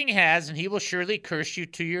everything he has, and he will surely curse you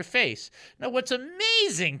to your face. Now, what's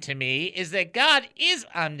amazing to me is that God is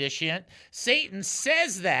omniscient. Satan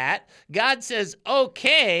says that. God says,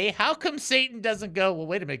 okay, how come Satan doesn't go, well,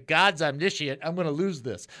 wait a minute, God's omniscient, I'm going to lose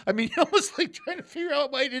this. I mean, almost like trying to figure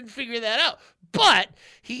out why he didn't figure that out. But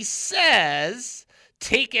he says,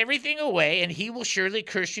 take everything away, and he will surely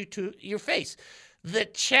curse you to your face. The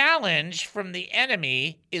challenge from the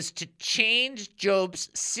enemy is to change Job's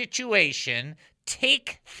situation,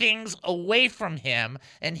 take things away from him,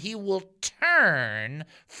 and he will turn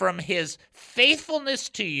from his faithfulness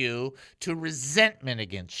to you to resentment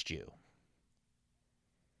against you.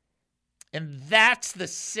 And that's the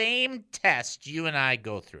same test you and I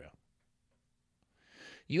go through.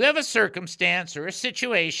 You have a circumstance or a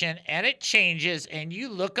situation, and it changes, and you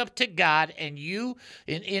look up to God, and you,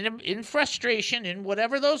 in frustration, in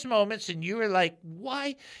whatever those moments, and you are like,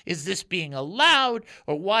 why is this being allowed,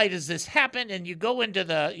 or why does this happen? And you go into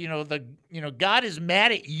the God is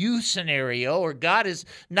mad at you scenario, or God is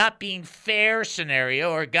not being fair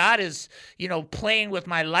scenario, or God is, playing with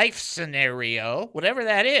my life scenario, whatever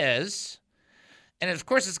that is. And of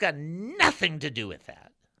course, it's got nothing to do with that.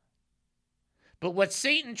 But what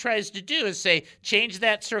Satan tries to do is say, change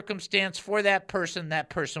that circumstance for that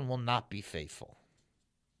person will not be faithful.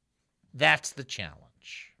 That's the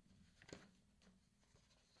challenge.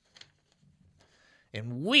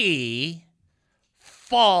 And we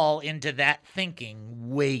fall into that thinking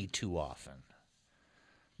way too often,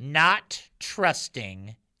 not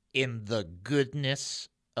trusting in the goodness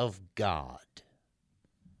of God.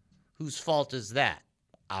 Whose fault is that?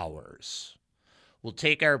 Ours. We'll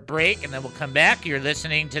take our break, and then we'll come back. You're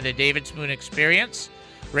listening to the David Spoon Experience.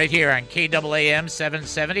 right here on KAAM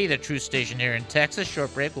 770, the truth station here in Texas.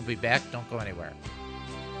 Short break. We'll be back. Don't go anywhere.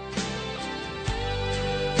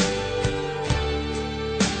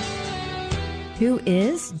 Who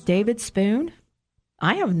is David Spoon?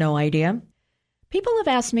 I have no idea. People have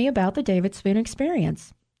asked me about the David Spoon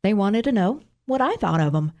experience. They wanted to know what I thought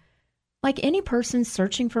of him. Like any person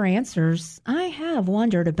searching for answers, I have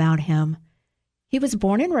wondered about him. He was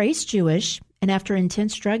born and raised Jewish, and after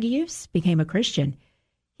intense drug use, became a Christian.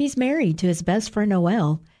 He's married to his best friend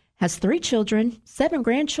Noel, has 3 children, 7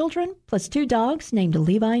 grandchildren, plus 2 dogs named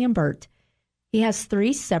Levi and Bert. He has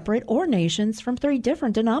 3 separate ordinations from 3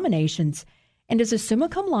 different denominations, and is a summa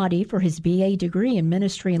cum laude for his BA degree in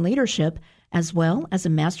ministry and leadership, as well as a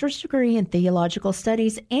master's degree in theological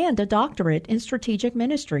studies and a doctorate in strategic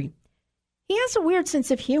ministry. He has a weird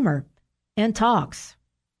sense of humor and talks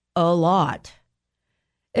a lot.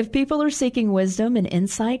 If people are seeking wisdom and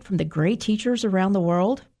insight from the great teachers around the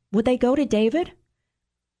world, would they go to David?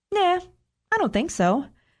 Nah, I don't think so.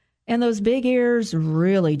 And those big ears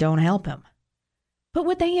really don't help him. But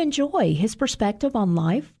would they enjoy his perspective on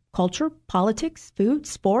life, culture, politics, food,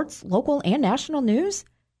 sports, local and national news?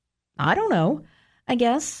 I don't know. I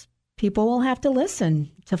guess people will have to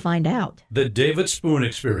listen to find out. The David Spoon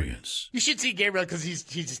Experience. You should see Gabriel because he's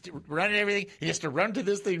just running everything. He has to run to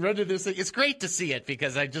this thing, run to this thing. It's great to see it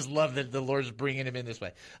because I just love that the Lord's bringing him in this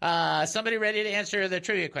way. Somebody ready to answer the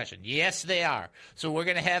trivia question? Yes, they are. So we're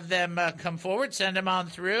going to have them come forward, send them on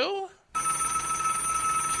through.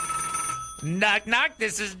 Knock, knock.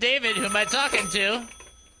 This is David. Who am I talking to?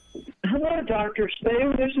 Hello, Dr.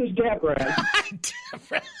 Spoon. This is Deborah.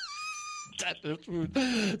 Deborah.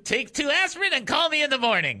 Take 2 aspirin and call me in the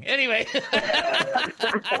morning. Anyway.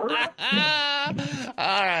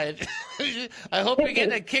 All right. I hope you're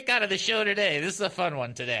getting a kick out of the show today. This is a fun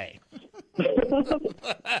one today. All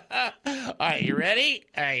right, you ready?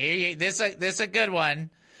 All right, here this is a good one.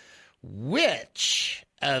 Which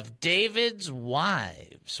of David's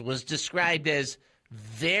wives was described as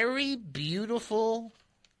very beautiful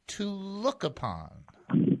to look upon?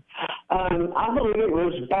 I believe it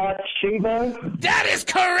was Bathsheba. That is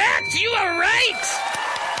correct. You are right.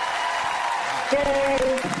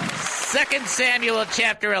 Yay. 2 Samuel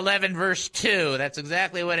chapter 11, verse 2. That's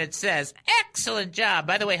exactly what it says. Excellent job.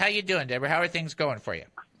 By the way, how you doing, Deborah? How are things going for you?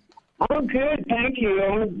 I'm good, thank you.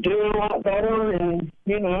 I'm doing a lot better, and,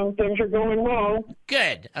 things are going well.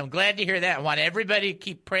 Good. I'm glad to hear that. I want everybody to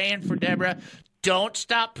keep praying for Deborah. Don't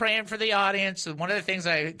stop praying for the audience. One of the things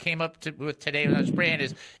I came up with today when I was praying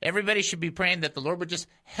is everybody should be praying that the Lord would just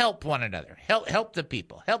help one another. Help the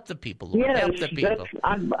people. Help the people, Lord. Yes, help the people.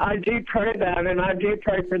 I do pray that, and I do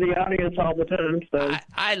pray for the audience all the time. So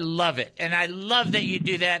I love it, and I love that you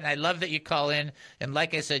do that, and I love that you call in. And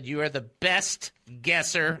like I said, you are the best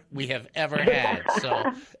guesser we have ever had. So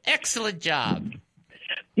excellent job.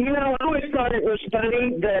 I always thought it was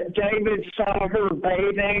funny that David saw her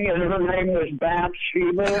bathing and her name was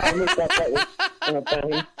Bathsheba. I always thought that was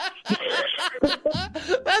funny.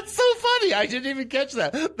 That's so funny. I didn't even catch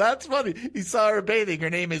that. That's funny. He saw her bathing. Her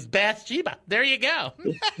name is Bathsheba. There you go.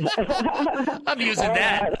 I'm using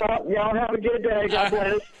that. Right, well, y'all have a good day. God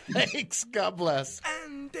bless. Thanks. God bless.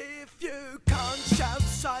 And if you can't shout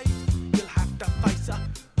sight, you'll have to face a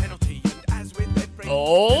penalty. And as with every...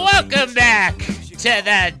 Welcome back to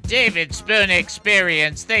the David Spoon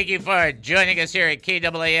Experience. Thank you for joining us here at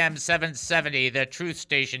KAAM 770, the truth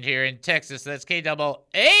station here in Texas. That's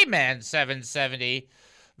KAAM 770,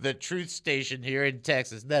 the truth station here in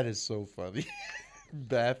Texas. That is so funny.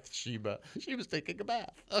 Bathsheba. She was taking a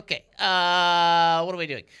bath. Okay. What are we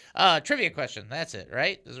doing? Trivia question. That's it,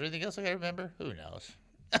 right? Is there anything else I gotta remember? Who knows?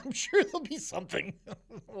 I'm sure there'll be something.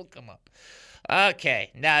 Will come up.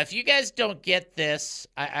 Okay. Now, if you guys don't get this,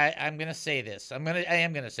 I'm gonna say this. I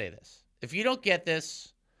am gonna say this. If you don't get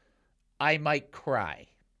this, I might cry.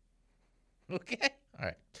 Okay? All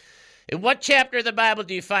right. In what chapter of the Bible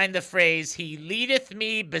do you find the phrase, "He leadeth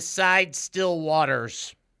me beside still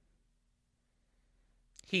waters"?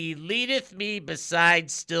 He leadeth me beside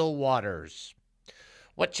still waters.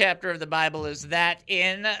 What chapter of the Bible is that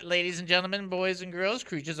in, ladies and gentlemen, boys and girls,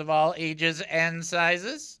 creatures of all ages and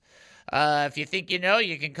sizes? If you think you know,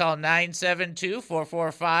 you can call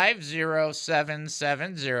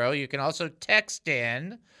 972-445-0770. You can also text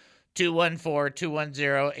in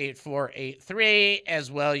 214-210-8483.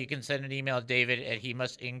 As well, you can send an email,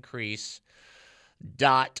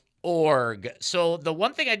 david@hemustincrease.org. So the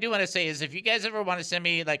one thing I do want to say is if you guys ever want to send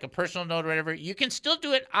me like a personal note or whatever, you can still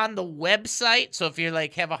do it on the website. So if you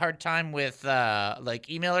like have a hard time with like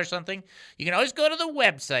email or something, you can always go to the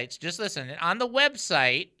websites. Just listen. On the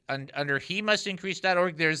website, under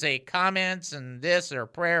hemustincrease.org, there's a comments and this or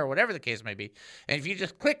prayer or whatever the case may be. And if you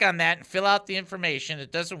just click on that and fill out the information,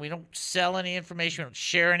 we don't sell any information, we don't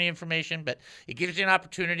share any information, but it gives you an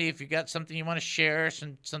opportunity if you got something you want to share,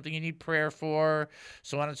 something you need prayer for,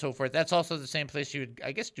 so on and so forth. That's also the same place you would,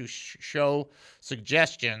 I guess, do show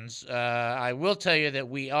suggestions. I will tell you that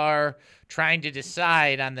we are trying to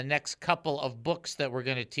decide on the next couple of books that we're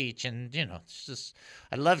going to teach. And, it's just,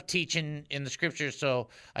 I love teaching in the scriptures. So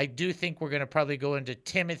I do think we're going to probably go into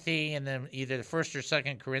Timothy and then either the 1st or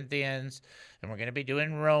 2nd Corinthians. And we're going to be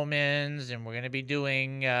doing Romans, and we're going to be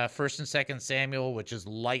doing 1st and 2nd Samuel, which is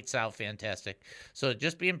lights out fantastic. So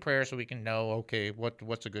just be in prayer so we can know, okay,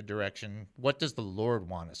 what's a good direction? What does the Lord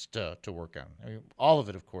want us to work on? I mean, all of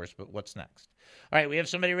it, of course, but what's next? All right, we have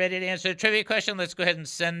somebody ready to answer the trivia question. Let's go ahead and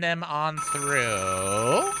send them on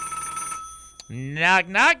through. Knock,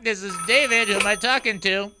 knock. This is David. Who am I talking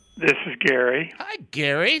to? This is Gary. Hi,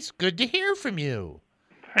 Gary. It's good to hear from you.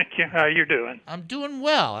 Thank you. How you doing? I'm doing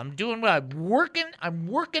well. I'm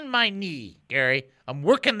working my knee, Gary. I'm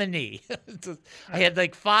working the knee. I had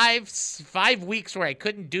like five weeks where I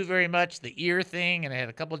couldn't do very much, the ear thing, and I had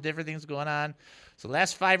a couple of different things going on. So the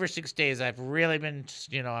last 5 or 6 days, I've really been,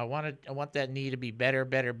 I want that knee to be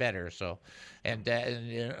better. So, and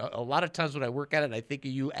a lot of times when I work at it, I think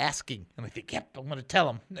of you asking, and I think, yep, I'm going to tell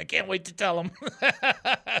him. I can't wait to tell him.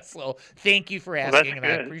 So thank you for asking, and I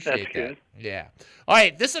appreciate that. Yeah. All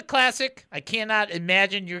right, this is a classic. I cannot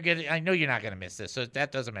imagine I know you're not going to miss this, so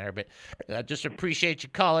that doesn't matter, but I just appreciate you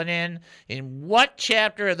calling in. In what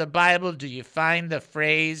chapter of the Bible do you find the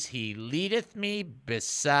phrase, "He leadeth me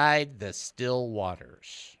beside the still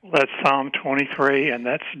waters"? That's Psalm 23, and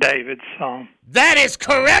that's David's psalm. That is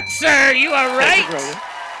correct, sir. You are right. Thank you, brother.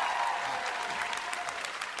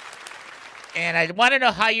 And I want to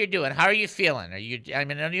know how you're doing. How are you feeling? I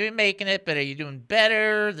know you're making it, but are you doing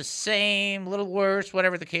better, the same, a little worse,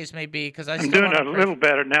 whatever the case may be? Because I'm doing a little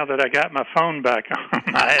better now that I got my phone back on.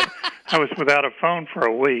 I was without a phone for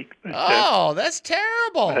a week. But, that's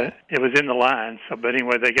terrible. It was in the line. But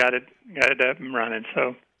anyway, they got it up and running.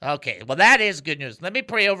 So. Okay, well, that is good news. Let me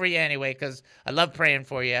pray over you anyway, because I love praying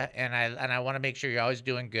for you, and I want to make sure you're always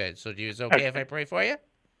doing good. So is it okay if I pray for you?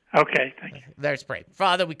 Okay, thank you. Let's pray.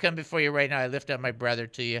 Father, we come before you right now. I lift up my brother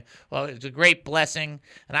to you. Well, it's a great blessing,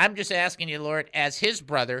 and I'm just asking you, Lord, as his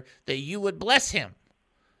brother, that you would bless him,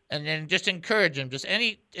 and then just encourage him. Just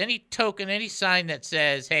any token, any sign that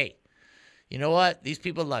says, hey, you know what? These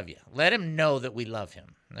people love you. Let him know that we love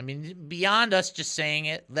him. I mean, beyond us just saying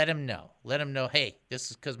it, let him know. Let him know, hey,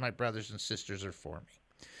 this is because my brothers and sisters are for me.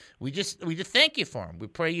 We just thank you for him. We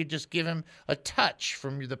pray you just give him a touch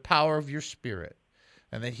from the power of your Spirit,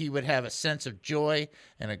 and that he would have a sense of joy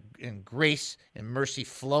and grace and mercy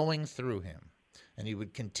flowing through him. And he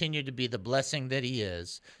would continue to be the blessing that he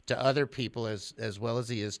is to other people as well as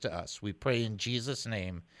he is to us. We pray in Jesus'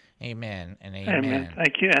 name, amen and amen. Amen.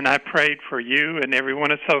 Thank you. And I prayed for you and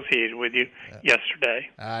everyone associated with you yesterday.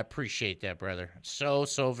 I appreciate that, brother, so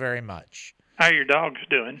very much. How are your dogs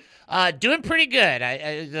doing? Doing pretty good.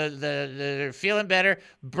 They're feeling better.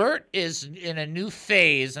 Bert is in a new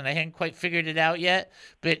phase, and I hadn't quite figured it out yet.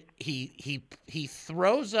 But he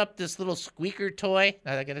throws up this little squeaker toy.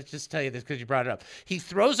 I got to just tell you this because you brought it up. He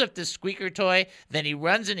throws up this squeaker toy, then he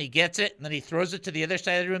runs and he gets it, and then he throws it to the other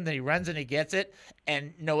side of the room. Then he runs and he gets it.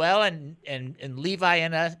 And Noelle and Levi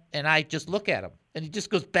and I just look at him. And he just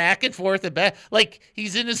goes back and forth and back, like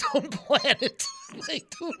he's in his own planet,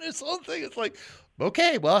 like doing his own thing. It's like,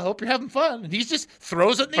 okay, well, I hope you're having fun. And he just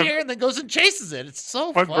throws it in the air and then goes and chases it. It's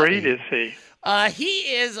so funny. What breed is he? He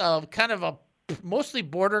is kind of a mostly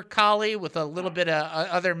border collie with a little bit of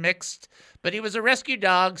other mixed. But he was a rescue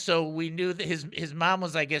dog, so we knew that his mom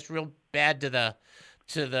was, I guess, real bad to the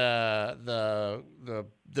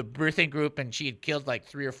birthing group, and she had killed like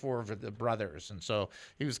 3 or 4 of the brothers, and so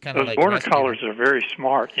he was kind of like border collies are very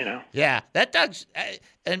smart, you know. Yeah, that dog's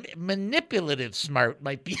and manipulative smart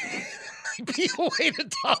might be a way to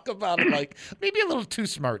talk about him. Like maybe a little too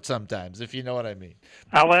smart sometimes, if you know what I mean.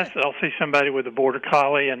 I'll see somebody with a border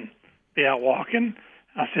collie and be out walking.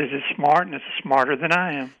 I says it's smart, and it's smarter than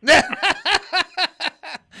I am.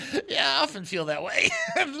 Yeah, I often feel that way.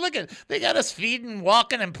 Look they got us feeding,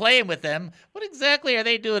 walking, and playing with them. What exactly are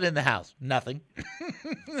they doing in the house? Nothing.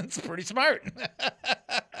 It's pretty smart.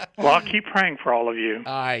 Well, I'll keep praying for all of you.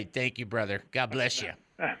 All right. Thank you, brother. God bless you.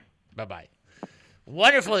 Bye-bye.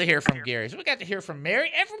 Wonderful to hear from Gary. So we got to hear from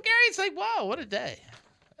Mary and from Gary. It's like, wow, what a day.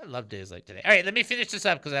 I love days like today. All right, let me finish this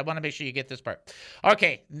up because I want to make sure you get this part.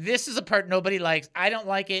 Okay, this is a part nobody likes. I don't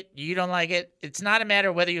like it. You don't like it. It's not a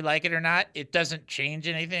matter whether you like it or not. It doesn't change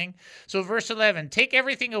anything. So verse 11, take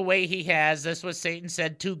everything away he has. That's what Satan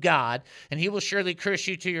said to God, and he will surely curse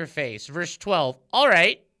you to your face. Verse 12, all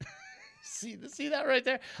right. See that right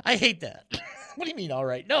there? I hate that. What do you mean, all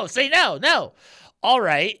right? No, say no. All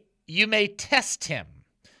right, you may test him.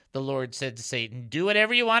 The Lord said to Satan, do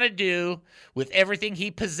whatever you want to do with everything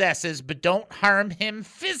he possesses, but don't harm him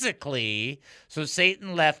physically. So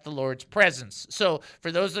Satan left the Lord's presence. So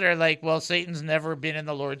for those that are like, well, Satan's never been in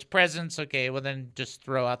the Lord's presence, okay, well then just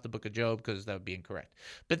throw out the book of Job because that would be incorrect.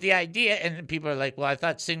 But the idea, and people are like, well, I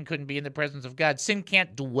thought sin couldn't be in the presence of God. Sin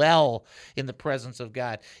can't dwell in the presence of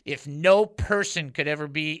God. If no person could ever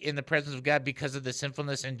be in the presence of God because of the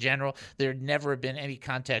sinfulness in general, there'd never have been any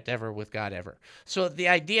contact ever with God ever. So the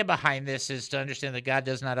idea behind this is to understand that God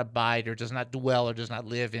does not abide or does not dwell or does not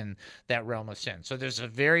live in that realm of sin. So there's a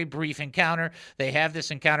very brief encounter. They have this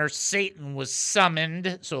encounter. Satan was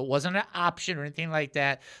summoned, so it wasn't an option or anything like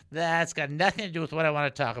that. That's got nothing to do with what I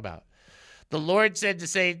want to talk about. The Lord said to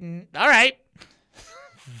Satan, all right,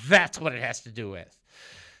 that's what it has to do with.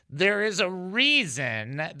 There is a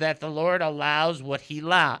reason that the Lord allows what he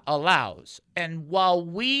allows. And while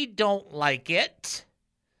we don't like it,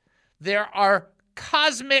 there are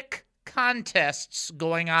cosmic contests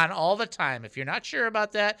going on all the time. If you're not sure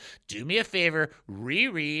about that, do me a favor,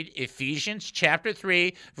 reread Ephesians chapter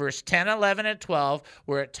 3, verse 10, 11, and 12,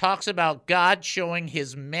 where it talks about God showing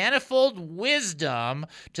his manifold wisdom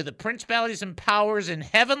to the principalities and powers in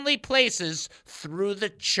heavenly places through the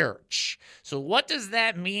church. So what does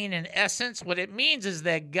that mean in essence? What it means is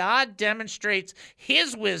that God demonstrates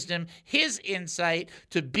his wisdom, his insight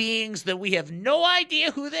to beings that we have no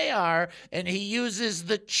idea who they are, and he uses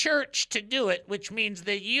the church to do it, which means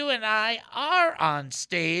that you and I are on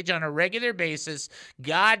stage on a regular basis,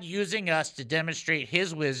 God using us to demonstrate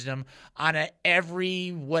his wisdom on a every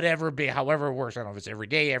whatever, however it works. I don't know if it's every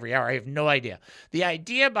day, every hour. I have no idea. The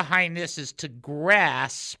idea behind this is to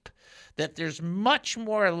grasp that there's much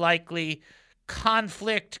more likely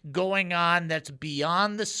conflict going on that's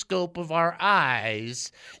beyond the scope of our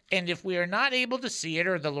eyes. And if we are not able to see it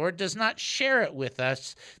or the Lord does not share it with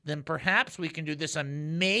us, then perhaps we can do this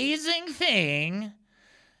amazing thing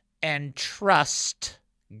and trust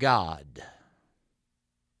God.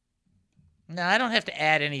 Now, I don't have to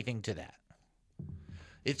add anything to that.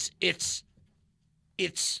 It's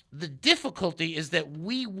the difficulty is that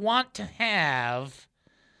we want to have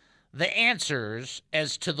the answers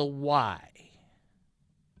as to the why.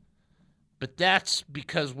 But that's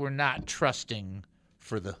because we're not trusting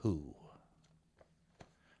for the who.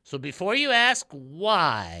 So before you ask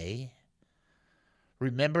why,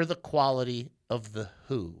 remember the quality of the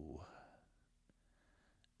who.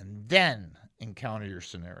 And then encounter your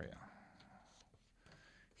scenario.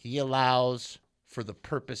 He allows for the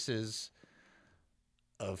purposes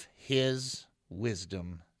of his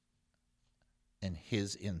wisdom and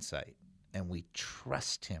his insight. And we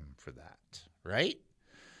trust him for that, right?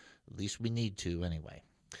 At least we need to anyway.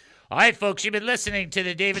 All right, folks, you've been listening to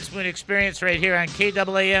the David Spoon Experience right here on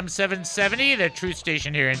KAAM 770, the truth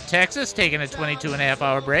station here in Texas, taking a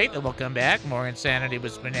 22-and-a-half-hour break. Then we'll come back. More Insanity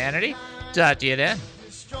with Spoonanity. Talk to you then.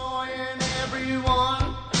 Destroying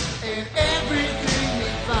everyone and everything we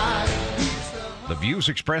find. The views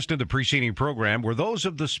expressed in the preceding program were those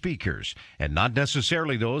of the speakers and not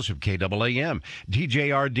necessarily those of KAAM,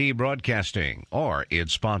 DJRD Broadcasting, or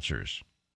its sponsors.